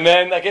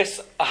then I guess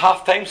at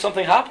half time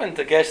something happened.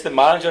 I guess the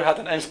manager had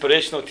an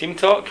inspirational team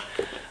talk.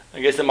 I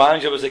guess the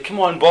manager was like, "Come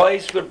on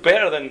boys, we're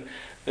better than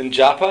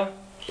Japa."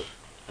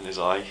 In his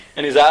eye.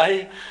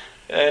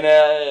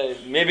 And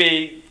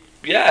maybe,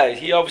 yeah,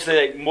 he obviously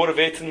like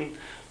motivating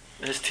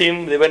his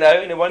team. They went out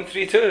and they won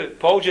 3-2.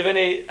 Paul, do you have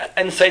any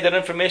insider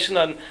information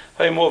on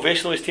how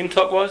motivational his team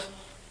talk was?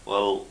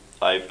 Well,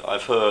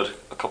 I've heard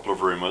a couple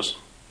of rumours.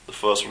 The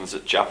first one is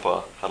that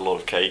Japa had a lot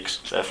of cakes,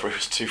 therefore he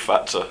was too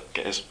fat to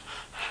get his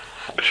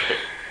hat-trick.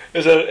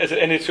 Is there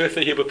any truth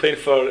that he'll be playing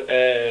for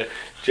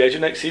Jeju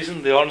next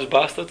season, the orange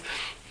bastard?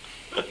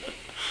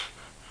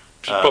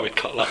 Should probably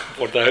cut that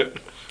word out.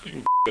 You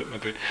can it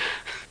maybe.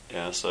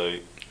 Yeah, so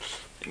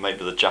it may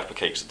be the Japa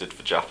cakes that did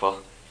for Japa.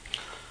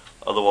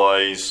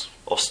 Otherwise,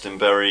 Austin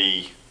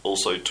Berry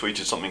also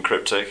tweeted something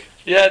cryptic.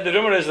 Yeah, the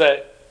rumour is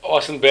that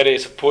Austin Berry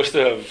is supposed to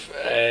have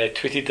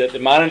tweeted that the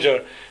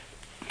manager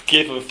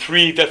gave him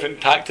 3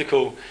 different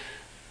tactical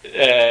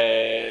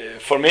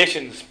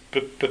formations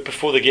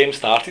before the game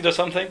started or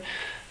something,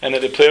 and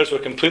that the players were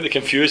completely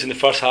confused in the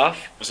first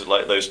half. Was it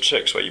like those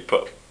tricks where you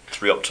put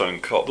 3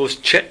 upturned cups? Those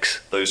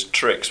chicks? Those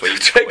tricks where you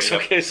tricks,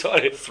 okay,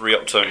 sorry. 3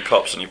 upturned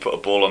cups and you put a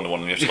ball under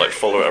one and you have to like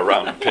follow it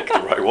around and pick the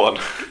right one.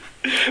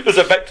 There's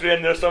a victory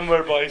in there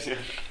somewhere, boys.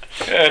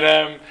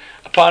 And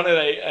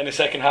apparently in the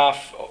second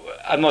half,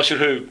 I'm not sure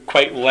who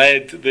quite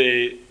led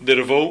the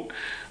revolt.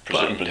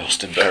 Presumably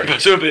Austin Berry.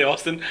 Presumably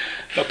Austin.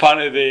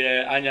 Apparently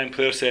the Anyang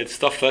player said,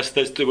 "Stuff this,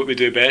 let's do what we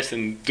do best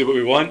and do what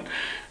we want."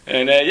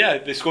 And yeah,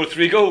 they scored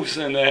 3 goals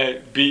and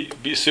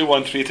beat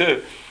Suwon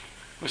 3-2,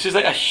 which is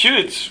like a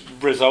huge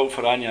result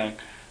for Anyang,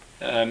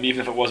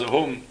 even if it was at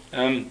home.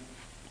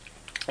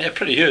 Yeah,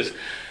 pretty huge.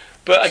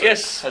 But I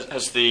guess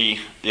has the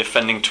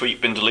offending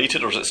tweet been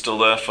deleted, or is it still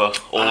there for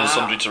all and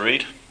sundry to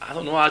read? I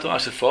don't know. I don't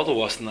actually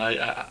follow Austin.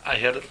 I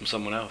heard it from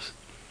someone else.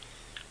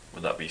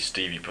 Would that be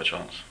Stevie,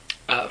 perchance?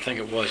 I think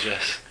it was,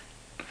 yes.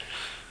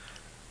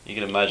 You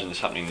can imagine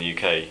this happening in the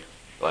UK.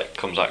 Like,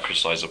 comes out,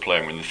 criticises a player,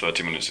 and within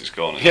 30 minutes it's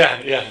gone.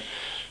 Yeah.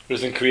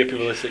 Whereas in Korea,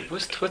 people are like,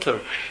 "What's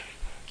Twitter?"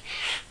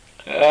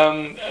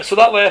 So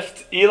that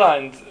left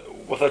Eland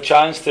with a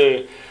chance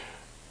to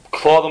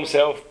claw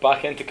themselves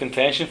back into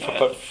contention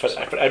for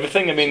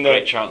everything. I mean,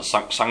 great chance.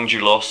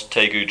 Sangju lost,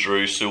 Daegu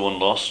drew, Suwon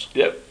lost.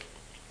 Yep.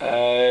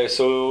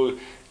 So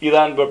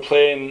Eland were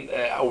playing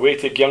away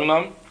to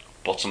Gyeongnam,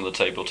 bottom of the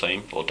table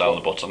team, or down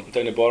the bottom.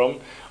 Down the bottom.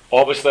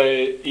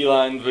 Obviously,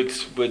 Eland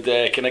would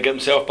kind of get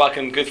himself back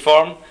in good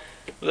form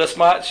with this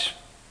match,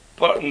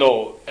 but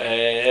no,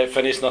 it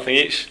finished nothing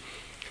each.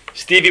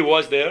 Stevie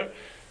was there,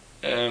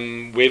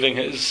 waving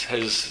his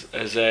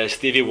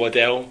Stevie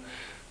Waddell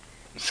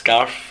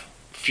scarf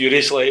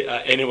furiously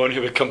at anyone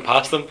who would come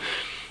past him,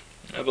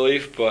 I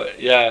believe. But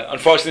yeah,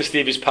 unfortunately,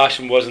 Stevie's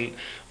passion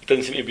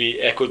didn't seem to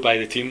be echoed by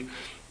the team.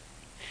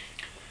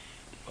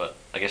 But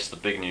I guess the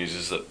big news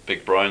is that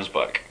Big Brian's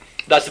back.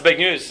 That's the big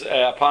news.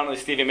 Apparently,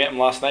 Stevie met him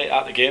last night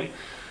at the game,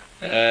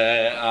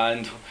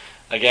 and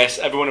I guess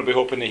everyone will be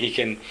hoping that he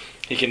can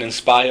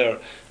inspire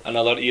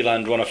another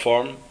Eland run of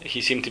form.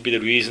 He seemed to be the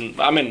reason.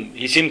 I mean,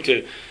 he seemed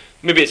to.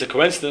 Maybe it's a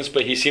coincidence,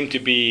 but he seemed to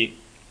be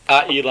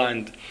at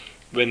Eland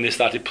when they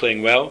started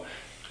playing well,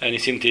 and he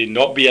seemed to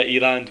not be at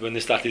Eland when they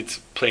started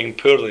playing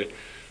poorly.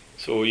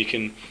 So you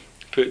can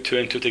put 2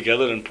 and 2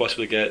 together and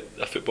possibly get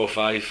a football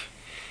 5.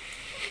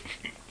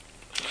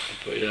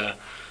 But yeah,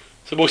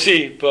 so we'll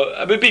see. But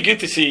it would be good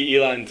to see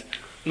Eland.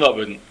 No, it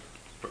wouldn't.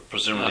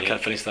 Presumably, I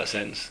can't finish that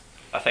sentence.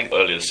 I think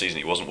earlier this season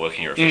he wasn't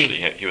working here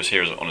officially. He was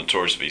here on a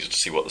tourist visa to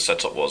see what the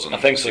setup was. And I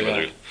think so. see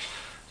Yeah.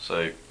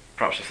 So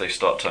perhaps if they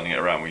start turning it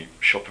around, we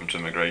shop him to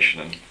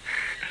immigration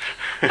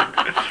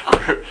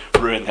and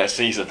ruin their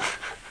season.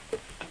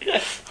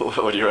 Yeah.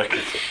 What do you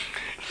reckon?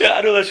 Yeah,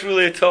 I know this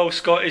really tall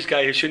Scottish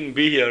guy who shouldn't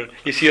be here.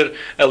 He's here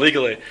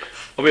illegally.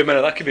 Oh wait a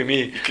minute, that could be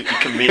me.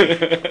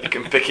 You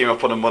can pick him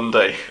up on a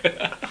Monday.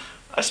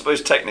 I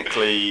suppose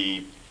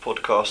technically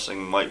podcasting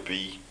might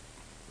be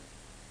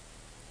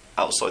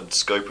outside the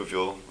scope of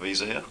your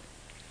visa here.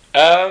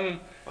 I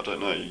don't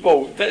know.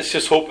 Well, let's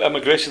just hope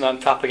immigration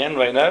aren't tapping in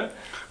right now.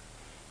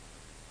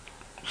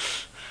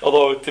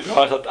 Although, to be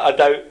honest, I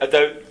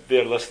doubt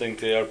they're listening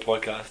to our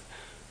podcast.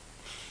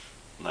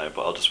 No,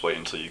 but I'll just wait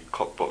until you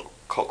cock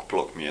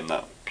block me in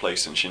that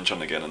place in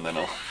Shinchon again, and then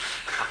I'll.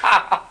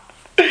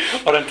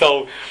 or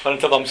until I'm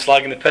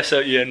slagging the piss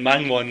out of you in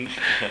Mangwon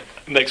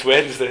next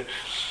Wednesday.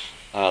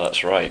 Ah,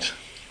 that's right.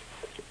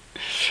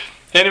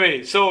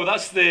 Anyway, so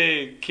that's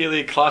the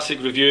K-League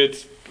Classic reviewed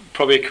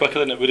probably quicker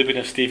than it would have been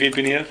if Stevie had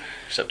been here.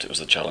 Except it was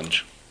the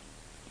challenge.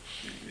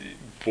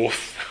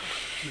 Both.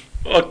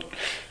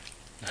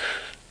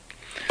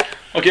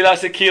 Okay,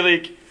 that's the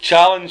K-League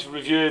Challenge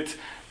reviewed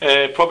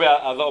probably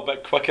a little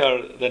bit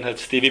quicker than had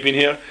Stevie been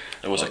here.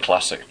 It was a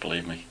classic,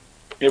 believe me.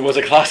 It was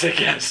a classic,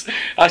 yes.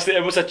 Actually,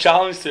 it was a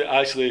challenge to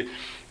actually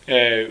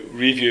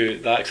review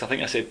that, because I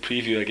think I said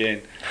preview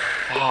again.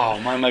 Oh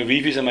man, my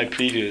reviews and my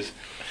previews.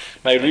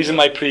 My reads and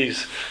my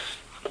prees.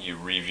 You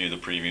review the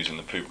previews in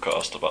the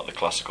Poopcast about the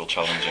classical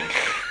challenging.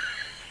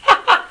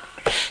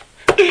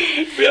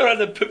 We haven't had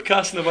the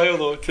Poopcast in a while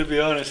though, to be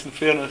honest, in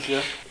fairness,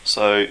 yeah.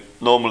 So,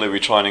 normally we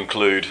try and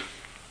include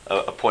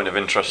a point of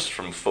interest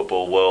from the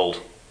football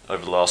world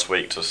over the last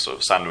week to sort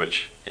of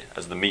sandwich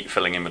as the meat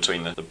filling in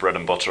between the bread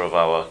and butter of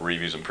our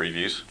reviews and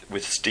previews.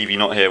 With Stevie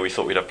not here, we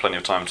thought we'd have plenty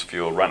of time for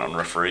your rant on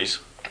referees,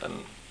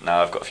 and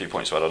now I've got a few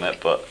points to add on it,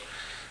 but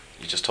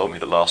you just told me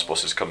that Last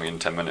Boss is coming in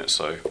 10 minutes,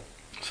 so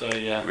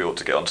yeah, we ought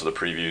to get onto the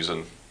previews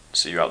and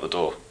see you out the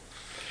door.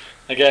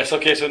 I guess.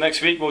 Okay, so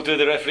next week we'll do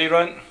the referee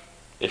rant.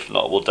 If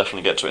not, we'll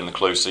definitely get to it in the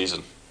closed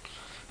season.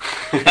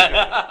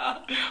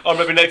 Or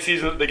maybe next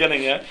season at the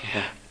beginning, yeah?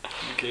 Yeah.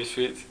 Okay,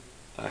 sweet.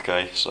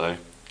 Okay, so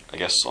I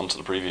guess on to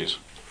the previews.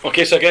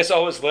 Okay, so I guess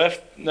all that's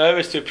left now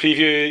is to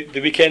preview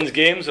the weekend's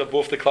games of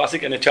both the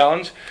Classic and the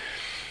Challenge.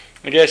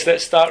 I guess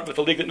let's start with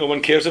the league that no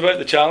one cares about,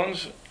 the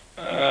Challenge.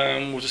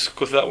 We'll just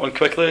go through that one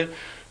quickly.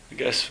 I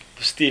guess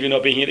Stevie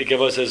not being here to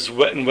give us his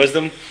wit and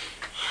wisdom,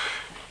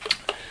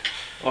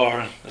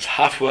 or his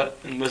half wit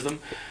and wisdom.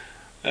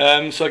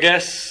 So I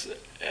guess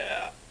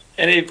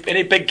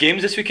any big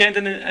games this weekend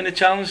in the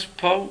Challenge,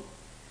 Paul?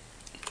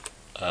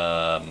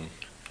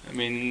 I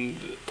mean,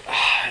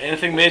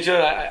 anything major?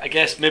 I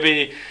guess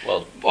maybe.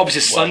 Well,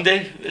 obviously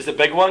Sunday is the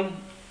big one,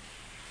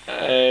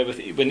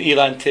 when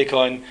Eland take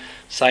on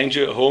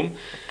Sangju at home.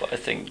 But I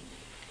think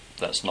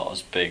that's not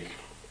as big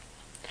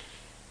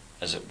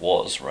as it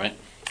was, right?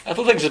 I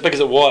don't think it's as big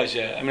as it was,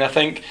 yeah. I mean, I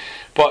think,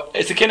 but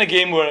it's the kind of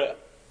game where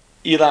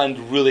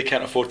Eland really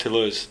can't afford to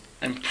lose,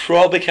 and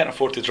probably can't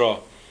afford to draw.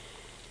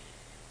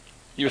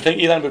 You would think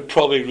Eland would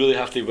probably really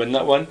have to win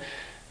that one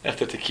if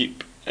they're to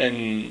keep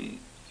in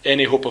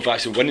any hope of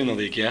actually winning the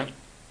league, yeah?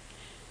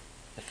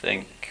 I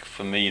think,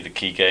 for me, the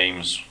key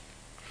games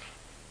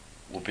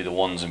will be the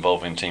ones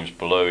involving teams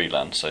below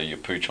Eland, so your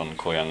Puchon,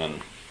 Koyang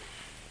and...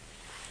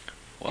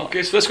 Well,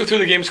 okay, so let's go through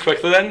the games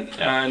quickly then,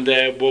 yeah. And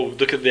we'll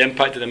look at the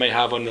impact that they might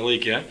have on the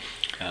league, yeah?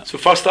 So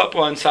first up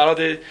on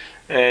Saturday,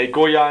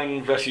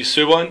 Goyang versus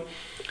Suwon.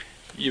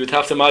 You would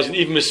have to imagine,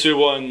 even with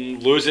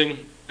Suwon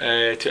losing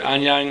to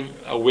Anyang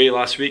away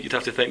last week, you'd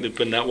have to think they'd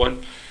win that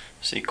one.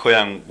 See,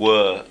 Koyang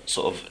were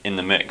sort of in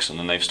the mix, and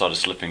then they've started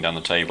slipping down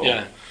the table.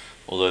 Yeah.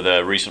 Although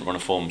their recent run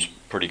of form's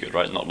pretty good,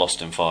 right? Not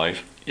lost in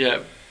 5.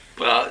 Yeah,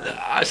 but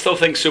I still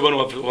think Suwon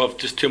will have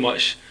just too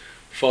much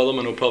for them,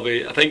 and will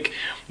probably. I think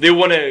they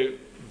want to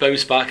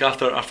bounce back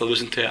after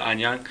losing to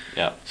Anyang.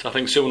 Yeah. So I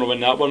think Suwon will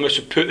win that one, which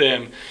would put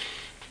them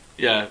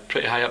Yeah,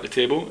 pretty high up the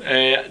table.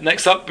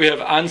 Next up, we have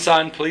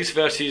Ansan Police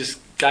versus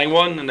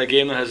Gangwon in a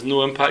game that has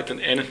no impact on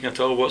anything at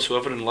all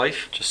whatsoever in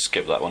life. Just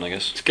skip that one, I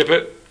guess. Skip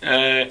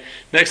it.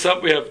 Next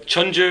up, we have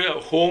Chunju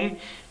at home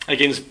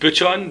against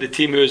Bucheon, the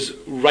team who is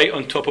right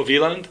on top of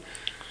Eland.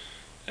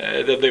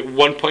 They're like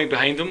 1 point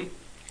behind them.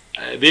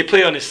 They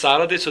play on a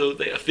Saturday, so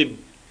if they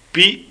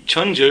beat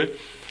Chunju,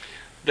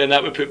 then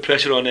that would put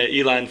pressure on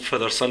Eland for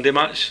their Sunday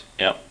match.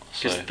 Yeah.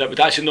 Because that would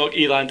actually knock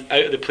Eland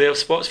out of the playoff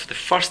spots for the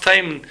first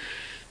time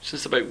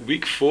since about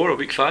week 4 or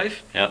week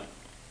 5. Yeah.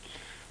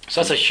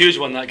 So that's a huge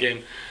one, that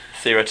game.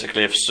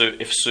 Theoretically, if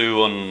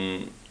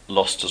Suwon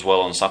lost as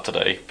well on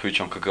Saturday,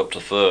 Bucheon could go up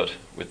to third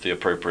with the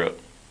appropriate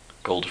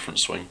goal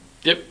difference swing.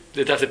 Yep,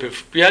 they'd have to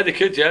put. Yeah, they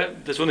could. Yeah,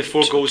 there's only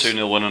 4 goals.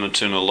 2-0 win and a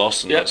 2-0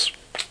 loss, and that's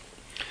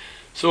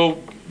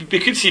so we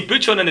could see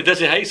Bucheon in the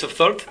dizzy heights of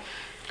third,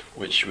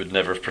 which you would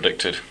never have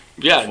predicted.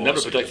 Yeah, never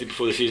predicted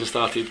before the season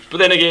started. But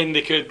then again,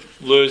 they could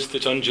lose to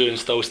Chunju and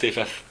still stay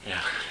fifth.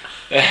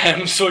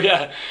 Yeah. So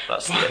yeah,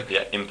 that's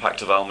the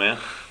impact of Almere.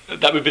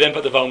 That would be the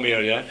impact of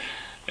Almere.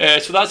 Yeah.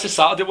 So that's the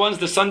Saturday ones.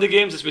 The Sunday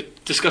games, as we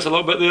discussed a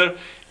little bit there,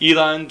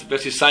 Eland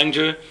versus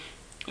Sangju.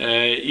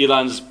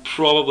 Eland's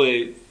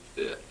probably,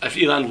 if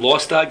Eland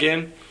lost that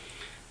game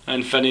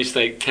and finished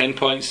like 10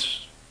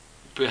 points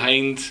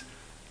behind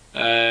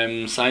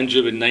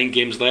Sangju with 9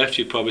 games left,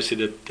 you'd probably say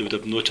that they would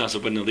have no chance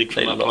of winning the league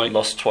from that point. They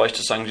lost twice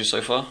to Sangju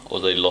so far, or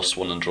they lost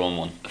one and drawn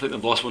one? I think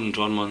they've lost one and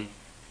drawn one.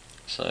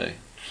 So,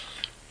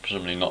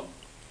 presumably not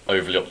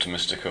overly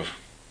optimistic of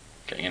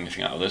getting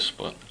anything out of this,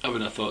 but I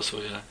wouldn't have thought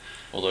so, yeah.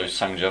 Although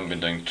Sangju haven't been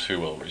doing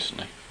too well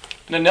recently.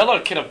 And then the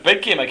other kind of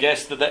big game, I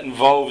guess, that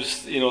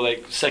involves,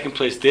 like second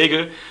place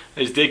Daegu,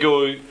 is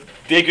Daegu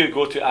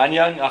go to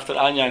Anyang after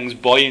Anyang's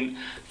buoyant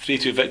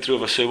 3-2 victory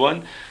over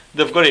Suwon.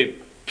 They've got to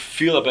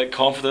feel a bit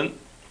confident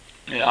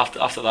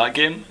after that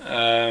game.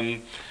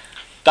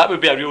 That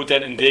would be a real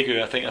dent in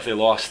Daegu, I think, if they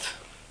lost.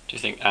 Do you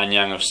think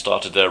Anyang have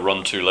started their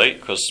run too late?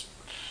 Because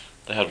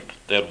they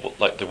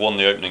won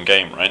the opening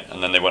game, right,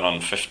 and then they went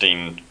on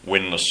 15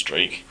 winless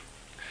streak.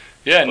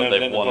 Yeah, and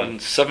they've won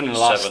 7 in the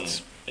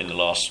last. In the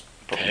last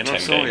probably 10 or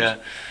so, games.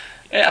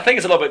 Yeah. I think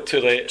it's a little bit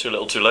too late. Too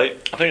little, too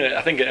late.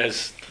 I think it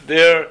is.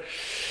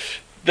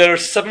 They're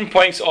 7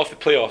 points off the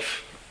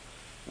playoff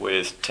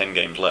with 10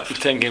 games left.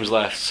 10 games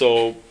left.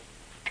 So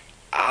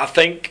I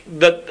think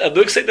that it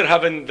looks like they're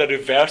having the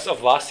reverse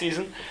of last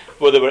season,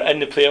 where they were in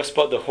the playoff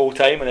spot the whole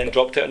time and then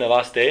dropped it on the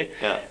last day.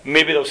 Yeah.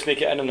 Maybe they'll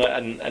sneak it in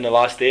the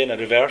last day in a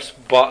reverse,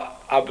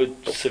 but I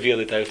would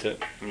severely doubt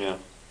it. Yeah.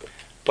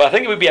 But I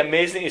think it would be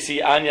amazing to see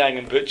Anyang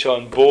and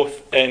Bucheon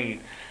both in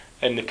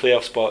the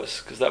playoff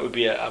spots, because that would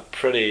be a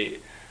pretty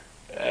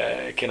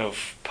kind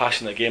of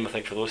passionate game, I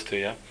think, for those two.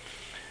 Yeah.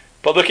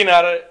 But looking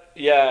at it,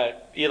 yeah,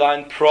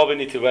 Eland probably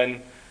need to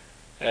win.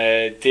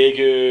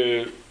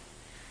 Daegu,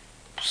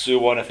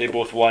 Suwon, if they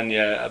both won,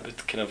 yeah, it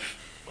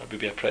would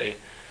be a pretty.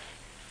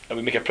 It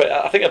would make a pretty.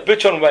 I think if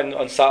Bucheon win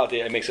on Saturday,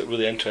 it makes it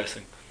really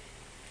interesting,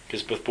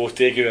 because with both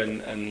Daegu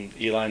and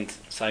Eland,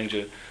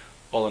 Sangju,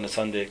 all on a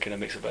Sunday, it kind of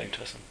makes it very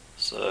interesting.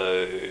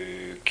 So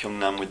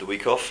Kyungnam with the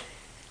week off.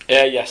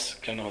 Yes,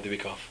 Kyungnam with the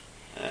week off.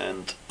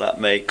 And that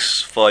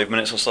makes 5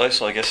 minutes or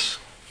so I guess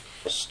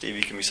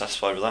Stevie can be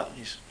satisfied with that.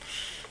 He's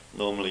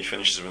normally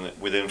finishes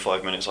within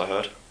 5 minutes, I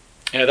heard.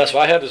 Yeah, that's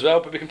what I heard as well,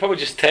 but we can probably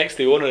just text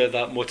the owner of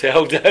that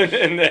motel down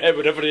in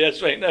wherever he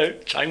is right now,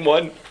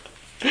 Changwon,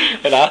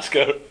 and ask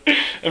her.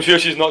 I'm sure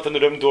she's knocked on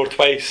the room door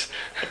twice.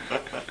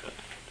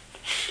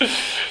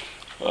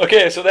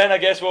 Okay, so then I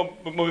guess we'll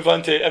move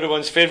on to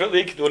everyone's favourite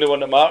league, the only one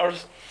that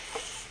matters.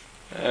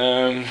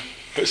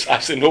 But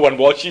actually no one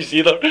watches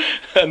either,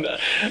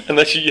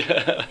 unless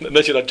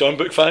you're a John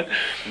Book fan.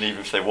 And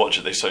even if they watch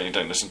it, they certainly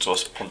don't listen to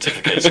us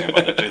pontificating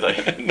about it, do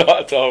they? Not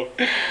at all.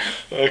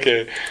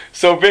 Okay,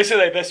 so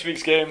basically this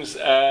week's games,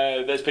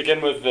 let's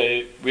begin with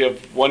we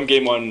have one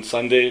game on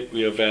Sunday,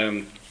 we have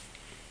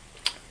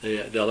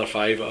the other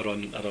 5 are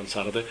on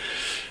Saturday.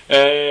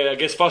 I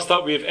guess first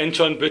up we have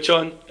Incheon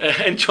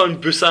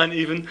Busan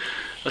even.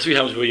 That's what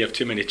happens when you have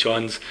too many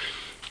Chons.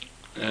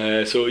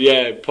 So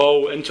yeah,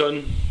 Paul,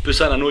 Incheon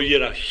Busan, I know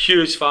you're a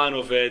huge fan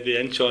of the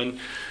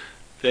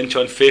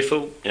Incheon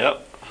faithful.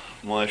 Yep,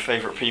 my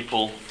favourite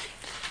people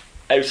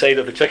outside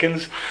of the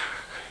chickens.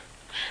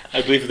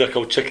 I believe they're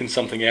called chicken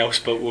something else,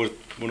 but we're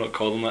not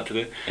calling that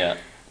today. Yeah,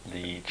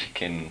 the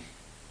chicken.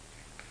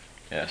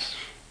 Yes.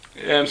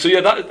 So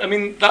yeah,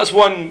 that's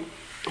one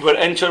where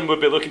Incheon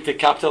would be looking to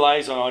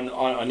capitalise on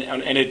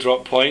any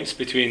drop points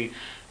between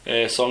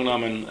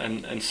Songnam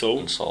and Seoul.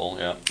 And Seoul,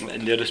 yeah.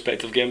 In their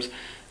respective games.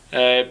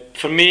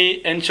 For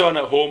me, Incheon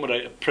at home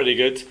are pretty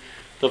good.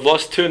 They've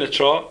lost 2 in a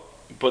trot,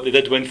 but they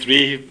did win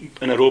 3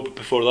 in a row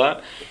before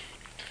that.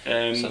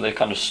 So they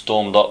kind of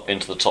stormed up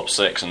into the top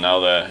 6, and now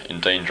they're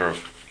in danger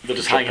of they're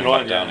just hanging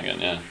on down again.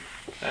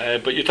 Yeah.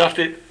 But you'd have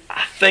to,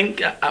 I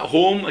think, at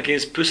home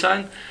against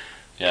Busan.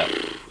 Yeah.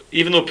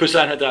 Even though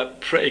Busan had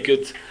that pretty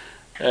good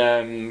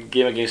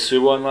game against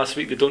Suwon last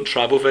week, they don't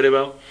travel very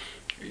well.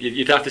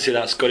 You'd have to say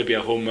that's got to be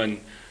a home win.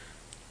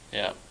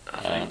 Yeah.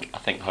 I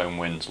think home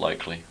win's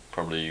likely.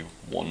 Probably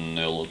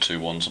 1-0 or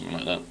 2-1, something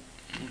like that.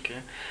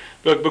 Okay.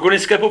 We're going to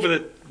skip over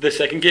the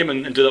second game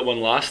and do that one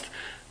last.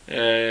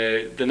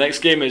 The next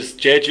game is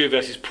Jeju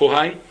versus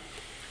Pohang.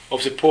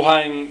 Obviously,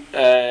 Pohang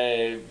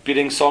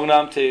beating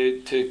Songnam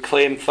to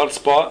claim third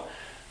spot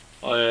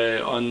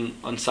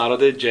on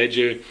Saturday.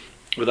 Jeju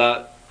with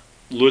that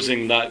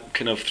losing that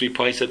kind of 3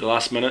 points at the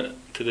last minute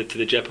to the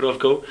Jeparov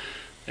goal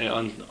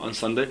on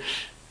Sunday.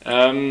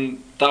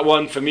 That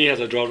one for me has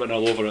a draw written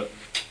all over it.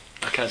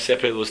 I can't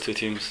separate those two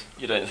teams.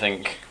 You don't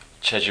think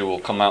Jeju will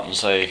come out and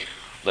say,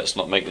 let's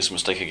not make this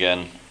mistake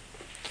again?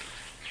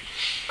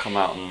 Come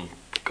out and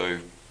go,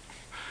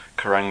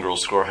 Karanga will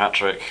score a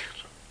hat-trick,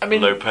 I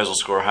mean, Lopez will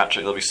score a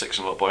hat-trick, they'll be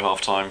 6-0 up by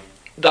half-time.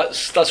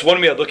 That's one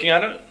way of looking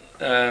at it,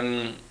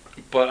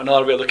 but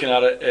another way of looking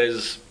at it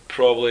is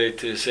probably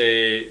to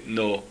say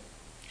no.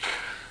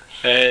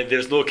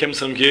 There's no Kim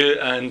Sung-gyu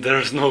and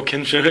there's no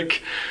Kim Sung-wook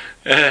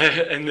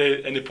in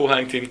the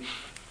Pohang team.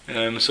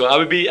 So I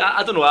would be,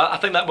 I don't know, I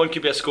think that one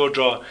could be a score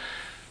draw,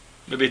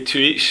 maybe 2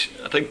 each.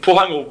 I think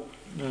Pohang will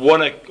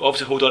want to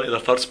obviously hold on to their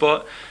third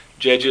spot.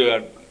 Jeju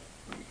are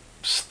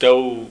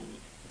still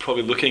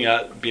probably looking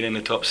at being in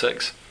the top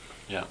 6.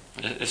 Yeah,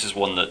 this is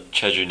one that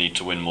Jeju need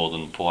to win more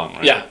than Pohang,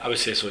 right? Yeah, I would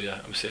say so.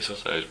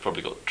 So it's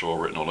probably got draw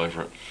written all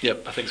over it.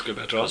 Yep, I think it's going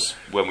to be a draw. Because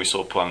when we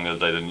saw Pohang the other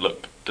day, they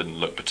didn't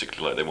look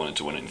particularly like they wanted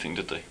to win anything,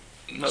 did they?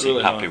 Not Seemed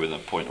really, happy no. with a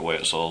point away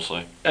at Seoul.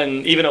 So.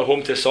 And even at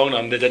home to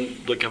Songnam, they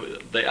didn't look.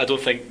 I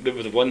don't think they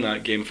would have won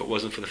that game if it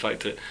wasn't for the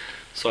fact that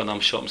Songnam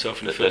shot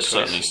himself in the foot. There's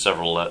certainly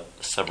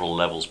several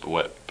levels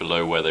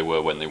below where they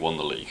were when they won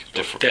the league.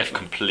 Definitely.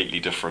 Completely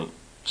different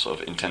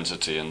sort of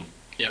intensity and.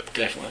 Yeah,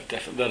 definitely.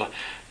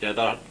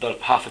 They're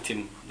half a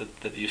team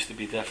that they used to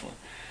be, definitely.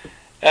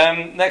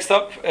 Next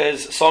up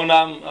is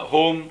Songnam at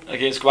home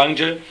against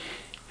Gwangju.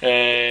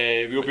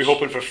 We'll be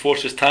hoping for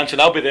Forces Tanshan.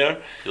 I'll be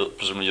there.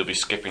 Presumably you'll be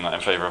skipping that in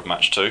favour of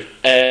match 2.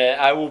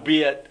 I will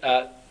be at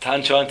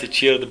Tanshan to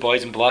cheer the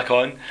boys in black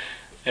on.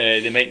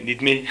 They might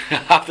need me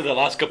after the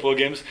last couple of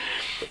games.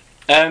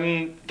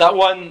 That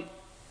one,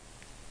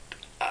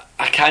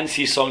 I can't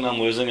see Songnam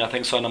losing. I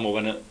think Songnam will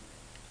win it.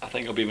 I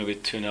think it'll be maybe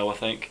 2-0, I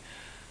think.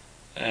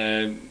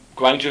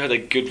 Gwangju had a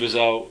good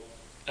result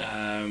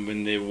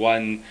when they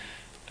won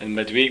in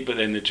midweek, but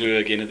then they drew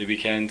again at the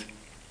weekend.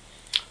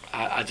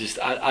 I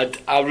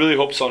really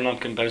hope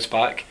Songnam can bounce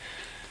back.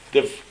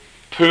 They've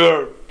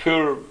poor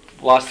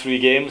last 3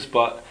 games,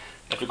 but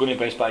if they're going to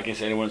bounce back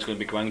against anyone, it's going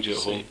to be Gwangju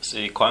at home.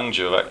 See,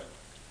 Gwangju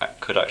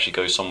could actually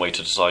go some way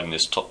to deciding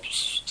this top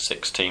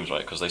 6 teams,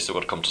 right? Because they still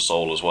got to come to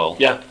Seoul as well.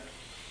 Yeah.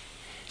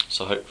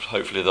 So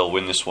hopefully they'll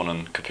win this one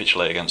and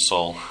capitulate against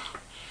Seoul.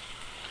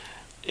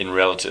 In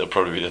reality, it'll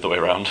probably be the other way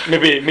around.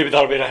 Maybe the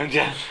other way around,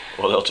 yeah.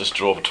 Or they'll just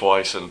draw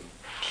twice and.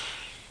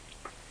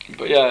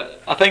 But yeah,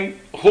 I think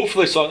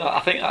hopefully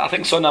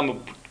Songnam.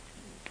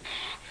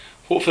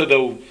 Hopefully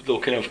they'll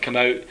kind of come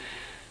out,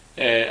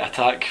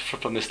 attack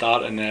from the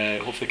start, and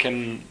hopefully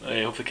Kim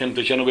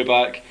Dojin will be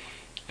back.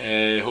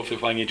 Hopefully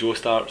Hwang Ye-jo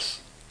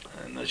starts,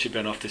 and that should be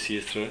enough to see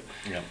us through.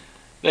 Yeah.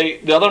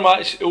 The other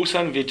match,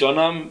 Ulsan v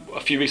Jeonnam,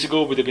 a few weeks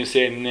ago would have been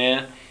saying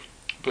nah,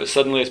 but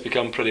suddenly it's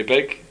become pretty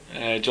big.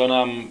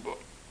 Jeonnam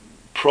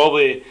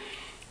probably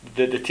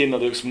the team that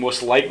looks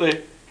most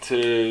likely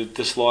to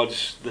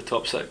dislodge the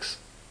top 6.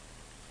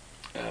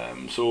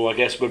 So I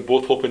guess we're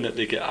both hoping that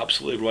they get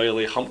absolutely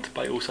royally humped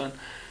by Ulsan.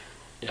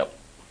 Yep.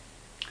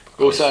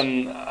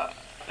 Ulsan,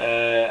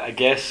 I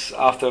guess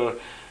after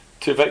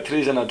 2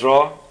 victories and a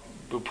draw,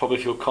 will probably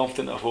feel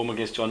confident at home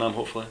against Jeonnam,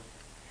 hopefully.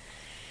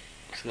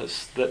 So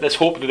let's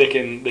hope that they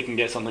can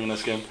get something in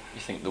this game.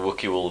 You think the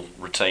Wookiee will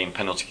retain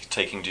penalty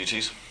taking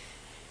duties?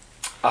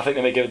 I think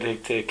they might give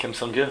it to Kim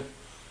Sung-gyu.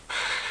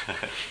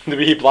 The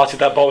way he blasted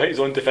that ball at his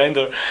own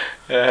defender.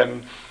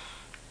 You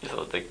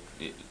thought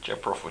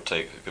Jeparov would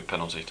take a good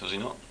penalty, does he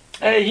not?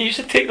 He used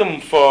to take them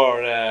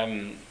for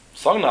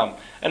Songnam,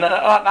 and in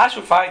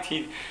actual fact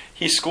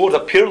he scored a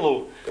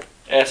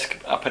Pirlo-esque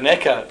a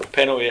Paneka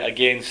penalty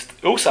against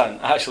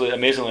Ulsan, actually,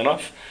 amazingly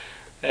enough.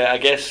 I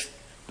guess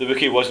the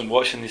Wookiee wasn't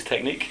watching his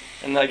technique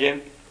in that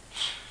game.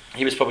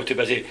 He was probably too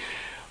busy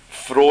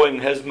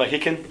throwing his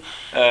Mohican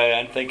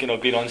and thinking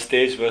of being on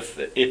stage with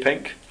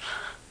A-Pink.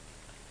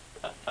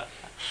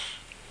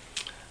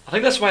 I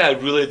think that's why I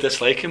really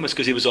dislike him, was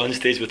because he was on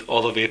stage with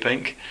all of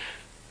A-Pink.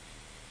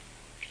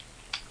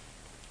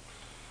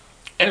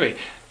 Anyway,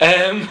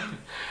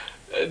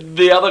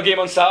 the other game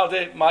on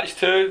Saturday, match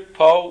 2,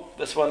 Paul,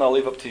 this one I'll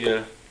leave up to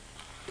you.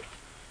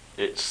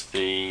 It's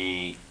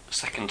the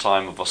second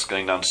time of us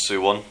going down to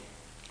Suwon,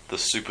 the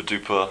super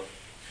duper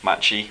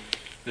matchy.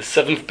 The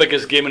 7th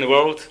biggest game in the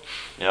world.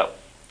 Yep,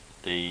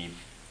 the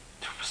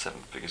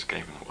 7th biggest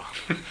game in the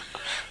world.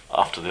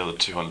 After the other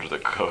 200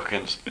 that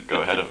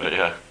go ahead of it,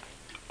 yeah.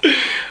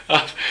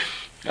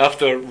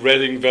 After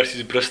Reading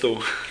versus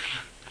Bristol.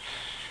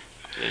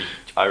 Yeah,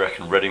 I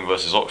reckon Reading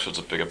versus Oxford's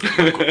a bigger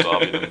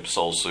derby than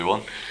Seoul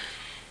Suwon.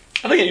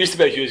 I think it used to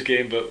be a huge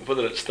game, but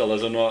whether it still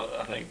is or not,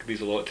 I think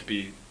there's a lot to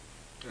be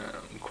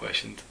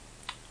questioned.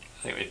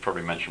 I think we'd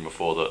probably mentioned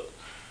before that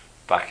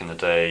back in the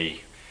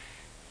day,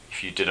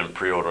 if you didn't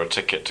pre-order a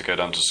ticket to go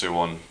down to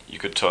Suwon, you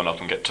could turn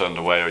up and get turned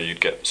away, or you'd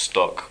get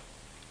stuck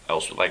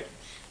else. Like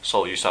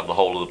Seoul used to have the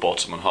whole of the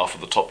bottom and half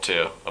of the top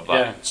tier of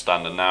that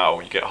stand, and now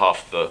you get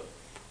half the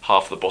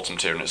bottom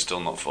tier and it's still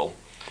not full.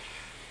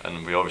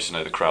 And we obviously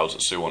know the crowds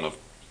at Suwon have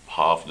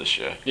halved this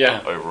year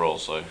overall,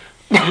 so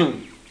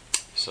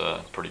it's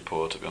pretty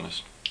poor, to be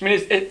honest. I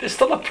mean, it's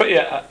still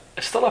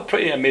a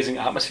pretty amazing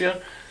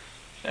atmosphere,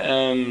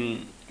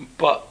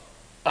 but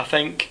I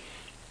think.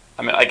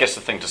 I mean, I guess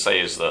the thing to say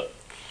is that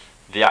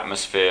the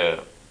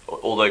atmosphere,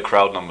 although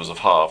crowd numbers have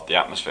halved, the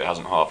atmosphere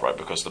hasn't halved, right?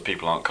 Because the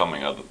people aren't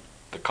coming are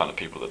the kind of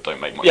people that don't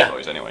make much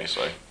noise anyway.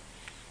 So,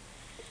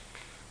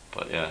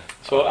 but yeah.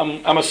 So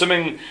I'm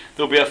assuming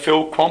there'll be a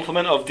full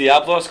complement of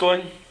Diablos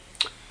going.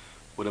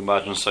 Would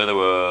imagine so. There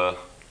were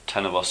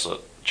 10 of us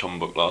at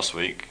Jeonbuk last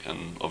week,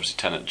 and obviously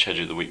 10 at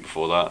Jeju the week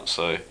before that.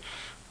 So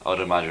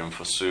I'd imagine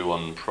for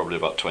Suwon probably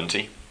about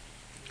 20.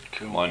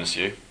 Cool. Minus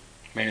you.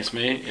 Minus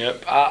me.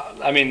 Yep.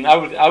 I mean, I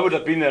would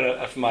have been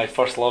there if my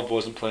first love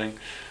wasn't playing.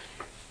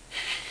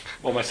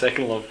 Or my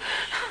second love.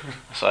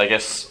 So I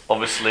guess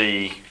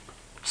obviously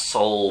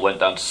Seoul went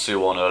down to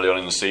Suwon early on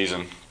in the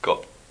season,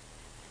 got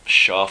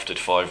shafted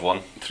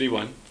 5-1.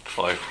 3-1.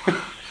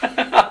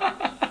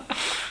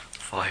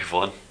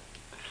 5-1.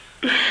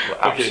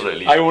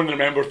 Absolutely. I only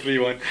remember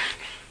 3-1.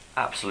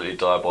 Absolutely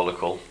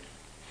diabolical.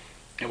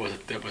 It was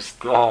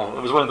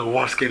one of the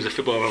worst games of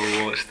football I've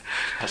ever watched.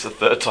 That's the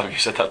third time you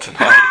said that tonight.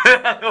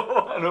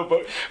 I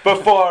know,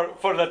 but for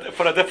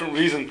a different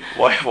reason.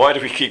 Why do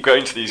we keep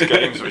going to these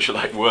games which are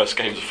like worst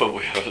games of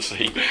football you've ever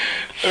seen?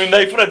 I mean,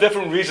 like, for a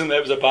different reason,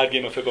 it was a bad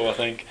game of football, I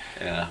think.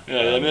 Yeah.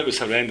 I mean, it was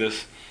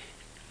horrendous.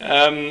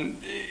 You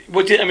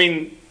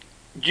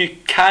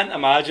can't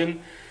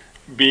imagine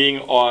being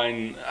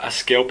on a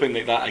scalping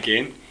like that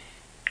again.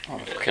 I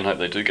fucking hope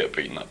they do get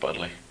beaten that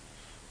badly.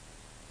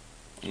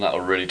 And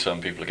that'll really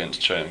turn people against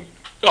Che.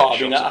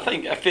 I mean, I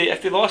think if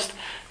they lost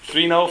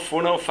 3-0,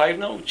 4-0,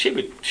 5-0, Che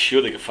would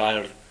surely get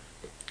fired.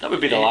 That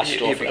would be the last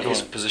straw for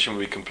his position would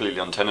be completely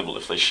untenable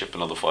if they ship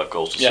another 5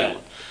 goals to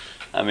Seoul.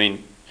 I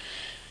mean,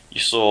 you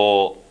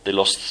saw they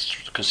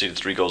conceded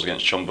 3 goals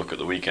against Jeonbuk at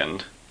the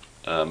weekend.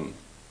 None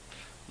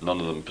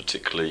of them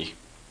particularly.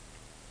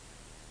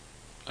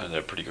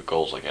 They're pretty good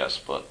goals, I guess,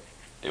 but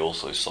they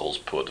also Seoul's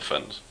poor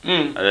defence.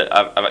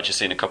 I've actually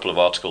seen a couple of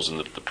articles in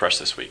the press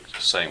this week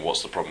saying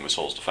what's the problem with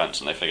Seoul's defence,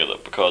 and they figure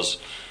that because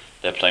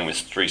they're playing with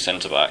 3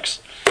 centre-backs,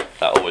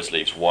 that always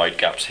leaves wide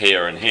gaps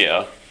here and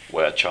here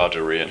where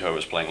Charduri and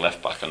whoever's playing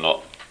left-back are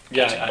not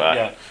getting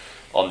back.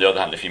 On the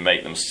other hand, if you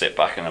make them sit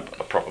back in a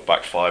proper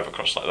back 5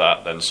 across like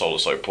that, then Seoul are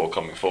so poor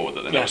coming forward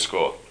that they never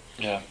score.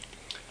 Yeah.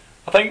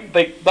 I think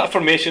that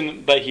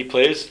formation that he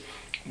plays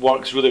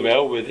works really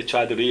well with the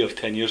Charduri of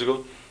 10 years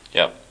ago.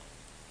 Yeah.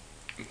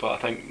 But I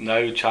think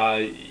now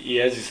he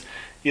is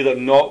either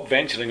not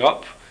venturing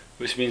up,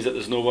 which means that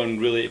there's no one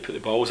really to put the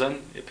balls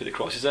in, to put the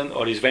crosses in,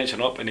 or he's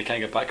venturing up and he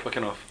can't get back quick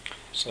enough.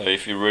 So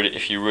if you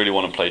really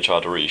want to play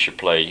Charduri, you should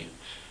play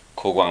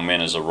Ko Kwang-min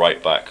as a right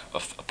back,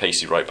 a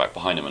pacey right back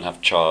behind him, and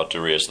have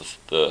Charduri as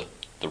the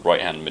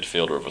right hand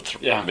midfielder of a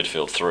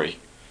midfield 3.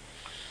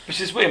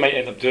 Which is what he might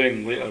end up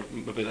doing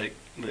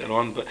later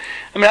on. But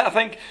I mean, I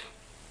think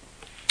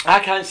I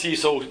can't see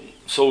Seoul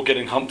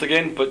getting humped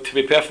again, but to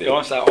be perfectly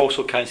honest, I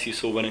also can't see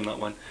Seoul winning that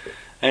one.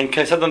 And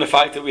considering the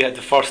fact that we had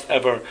the first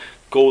ever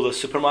goalless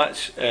super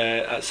match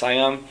at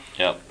Siam,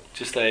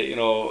 just earlier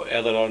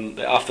on,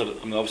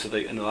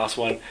 obviously in the last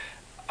one,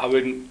 I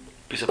wouldn't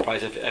be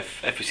surprised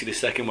if we see the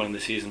second one in the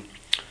season.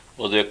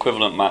 Well, the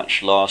equivalent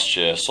match last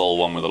year, Seoul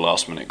won with a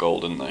last-minute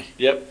goal, didn't they?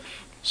 Yep.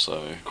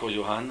 So Ko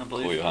Johan, I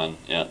believe. Ko Johan,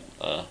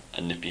 a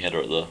nippy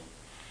header at the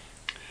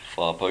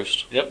far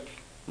post. Yep.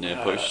 Near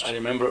post. I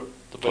remember it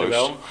very post.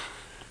 well.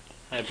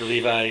 I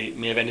believe I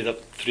may have ended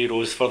up 3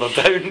 rows further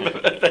down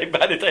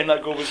by the time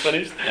that goal was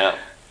finished. Yeah.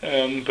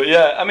 But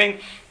yeah, I mean,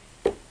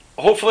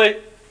 hopefully,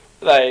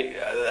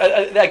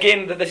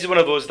 again, this is one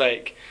of those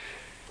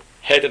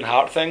head and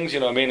heart things. You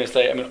know what I mean? It's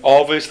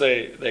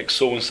obviously,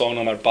 Seoul and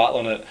Songnam are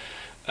battling it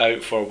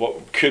out for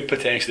what could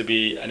potentially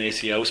be an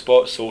ACL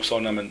spot. Seoul,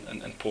 Songnam,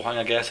 and Pohang,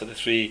 I guess, are the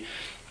 3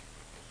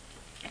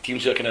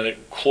 teams who are kind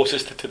of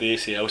closest to the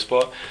ACL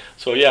spot.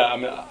 So yeah, I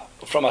mean,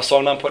 from a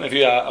Songnam point of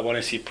view, I want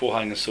to see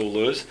Pohang and Seoul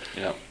lose,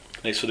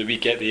 so that we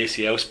get the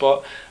ACL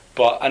spot.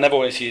 But I never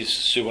want to see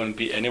Suwon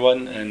beat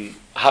anyone. And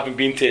having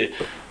been to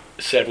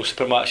several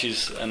super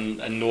matches and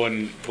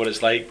knowing what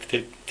it's like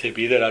to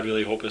be there, I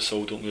really hope that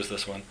Seoul don't lose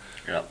this one.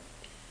 Yeah.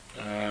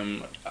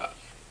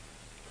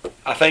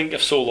 I think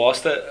if Seoul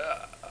lost it,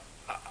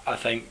 I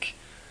think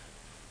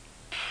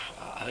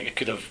it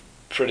could have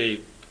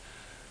pretty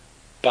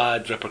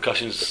bad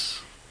repercussions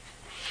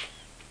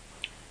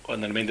on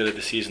the remainder of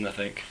the season, I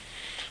think.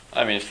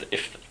 I mean,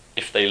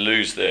 if they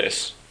lose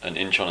this and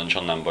Incheon and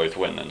Cheonnam both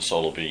win, then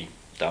Seoul will be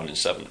down in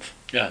 7th.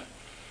 Yeah.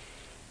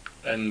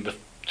 And with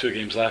 2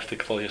 games left, to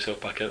claw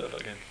yourself back out of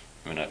it again.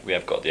 I mean, we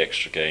have got the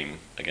extra game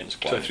against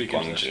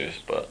Gwangju,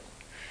 but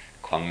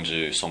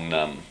Gwangju,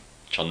 Songnam,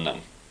 Cheonnam.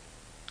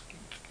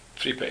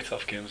 3 pretty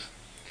tough games.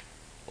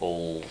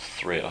 All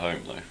 3 at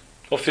home, though.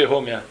 All 3 at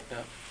home, yeah.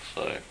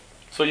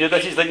 So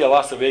this is like your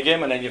last away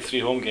game, and then you have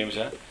 3 home games,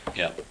 yeah?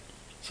 Yeah.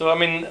 So, I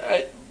mean,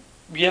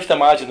 you have to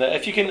imagine that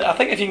if you can, I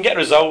think if you can get a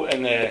result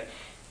in in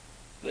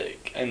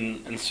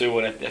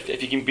Suwon,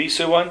 if you can beat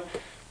Suwon,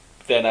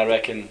 then I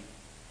reckon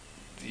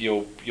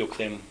you'll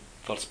claim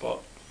third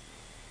spot.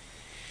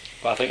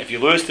 But I think if you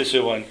lose to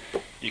Suwon,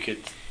 you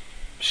could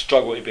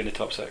struggle to be in the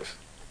top 6.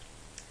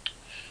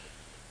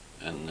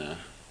 And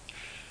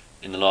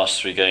in the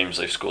last 3 games,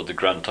 they've scored the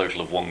grand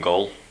total of 1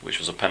 goal, which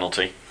was a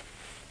penalty.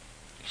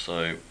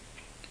 So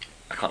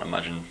I can't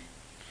imagine.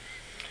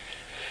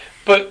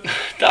 But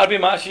derby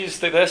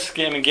matches like this,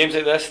 games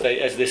like this, like,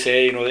 as they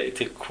say,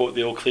 to quote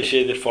the old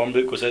cliche, the form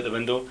book goes out the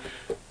window.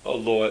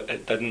 Although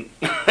it didn't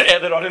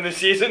earlier on in the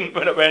season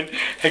when it went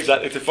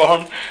exactly to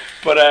form.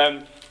 But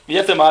you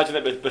have to imagine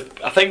that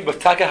I think with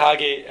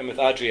Takahagi and with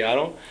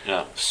Adriano,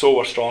 So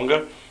we're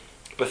stronger.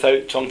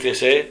 Without Chong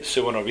Tae-se,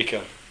 Suwon are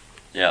weaker.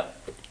 Yeah.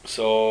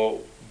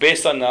 So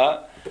based on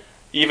that,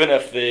 even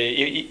if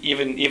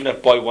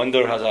Boy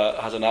Wonder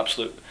has an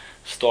absolute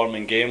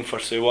storming game for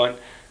Suwon,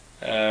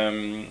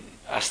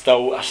 I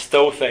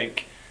still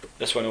think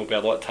this one will be a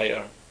lot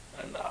tighter,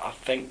 and I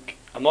think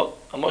I'm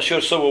not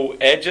sure So will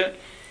edge it,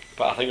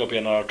 but I think it'll be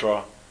another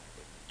draw.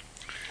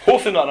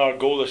 Hopefully not another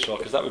goalless draw,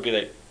 because that would be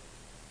like.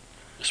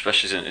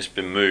 Especially since it's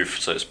been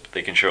moved, so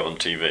they can show it on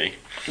TV.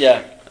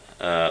 Yeah.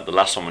 The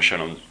last one was shown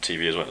on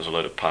TV as well. It was a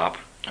load of pap.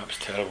 That was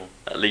terrible.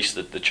 At least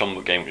the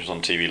Chonbuk game, which was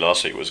on TV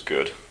last week, was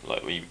good.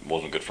 Like, it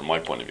wasn't good from my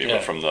point of view,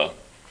 but from the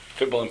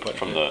footballing point,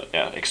 from the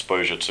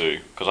exposure to,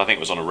 because I think it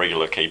was on a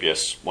regular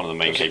KBS, one of the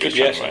main KBS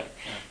channels, right?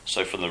 Yeah.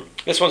 So for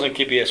this one's on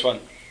KBS 1.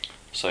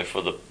 So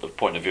for the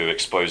point of view of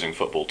exposing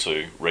football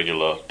to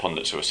regular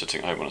pundits who are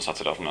sitting at home on a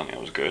Saturday afternoon, I think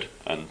that was good.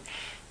 And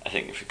I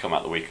think if you come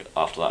out the week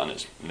after that and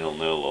it's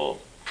 0-0 or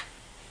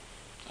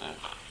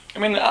I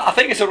mean, I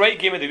think it's a right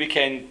game of the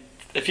weekend.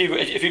 If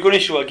you're going to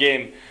show a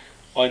game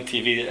on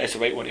TV, it's the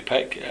right one to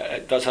pick.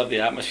 It does have the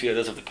atmosphere, it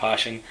does have the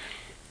passion.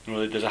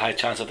 There's a high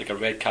chance of like a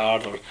red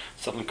card or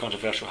something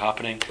controversial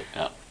happening.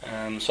 Yeah.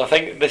 So I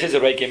think this is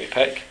the right game to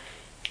pick.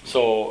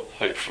 So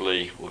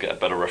hopefully we'll get a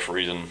better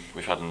referee than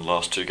we've had in the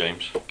last 2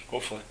 games.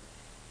 Hopefully,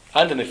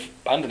 and in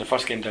the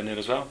first game down there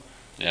as well.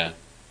 Yeah.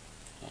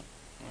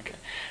 Okay.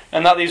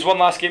 And that leaves one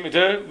last game to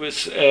do,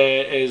 which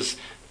is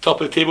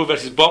top of the table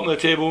versus bottom of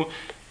the table.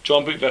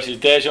 Jeonbuk versus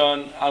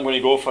Daejeon. I'm going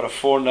to go for a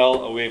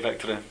 4-0 away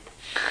victory.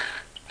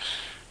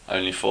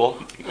 Only 4?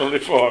 Only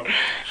 4.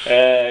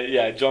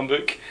 Yeah,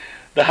 Jeonbuk.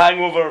 The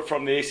hangover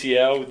from the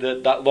ACL,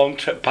 that long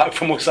trip back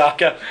from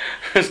Osaka,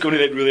 is going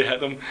to really hit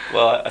them.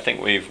 Well, I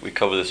think we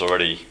covered this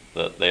already,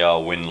 that they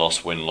are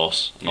win-loss.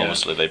 And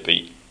obviously they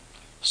beat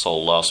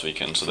Seoul last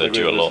weekend, so they're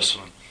due a loss.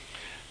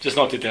 Just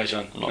not to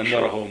Daejeon, and not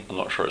at home. I'm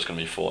not sure it's going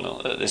to be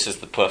 4-0. This is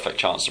the perfect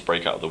chance to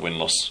break out of the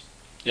win-loss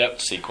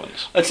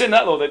sequence. And saying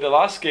that though, the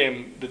last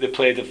game that they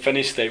played, it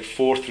finished like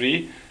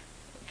 4-3. I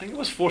think it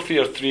was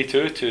 4-3 or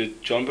 3-2 to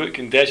Jeonbuk,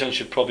 and Daejeon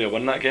should probably have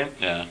won that game.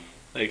 Yeah.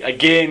 Like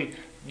again,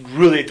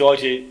 really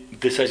dodgy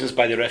decisions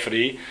by the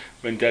referee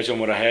when Daejeon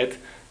were ahead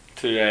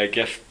to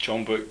give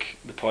Jeonbuk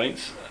the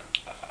points.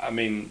 I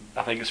mean,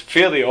 I think it's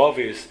fairly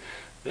obvious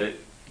that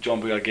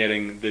Jeonbuk are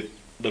getting the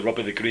rub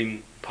of the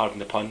green, pardon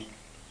the pun.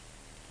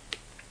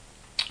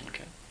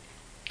 Okay.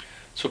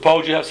 So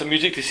Paul, do you have some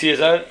music to see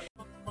us out?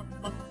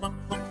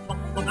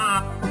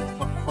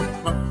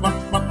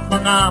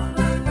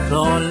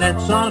 So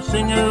let's all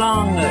sing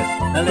along,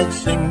 let's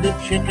sing the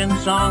chicken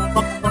song.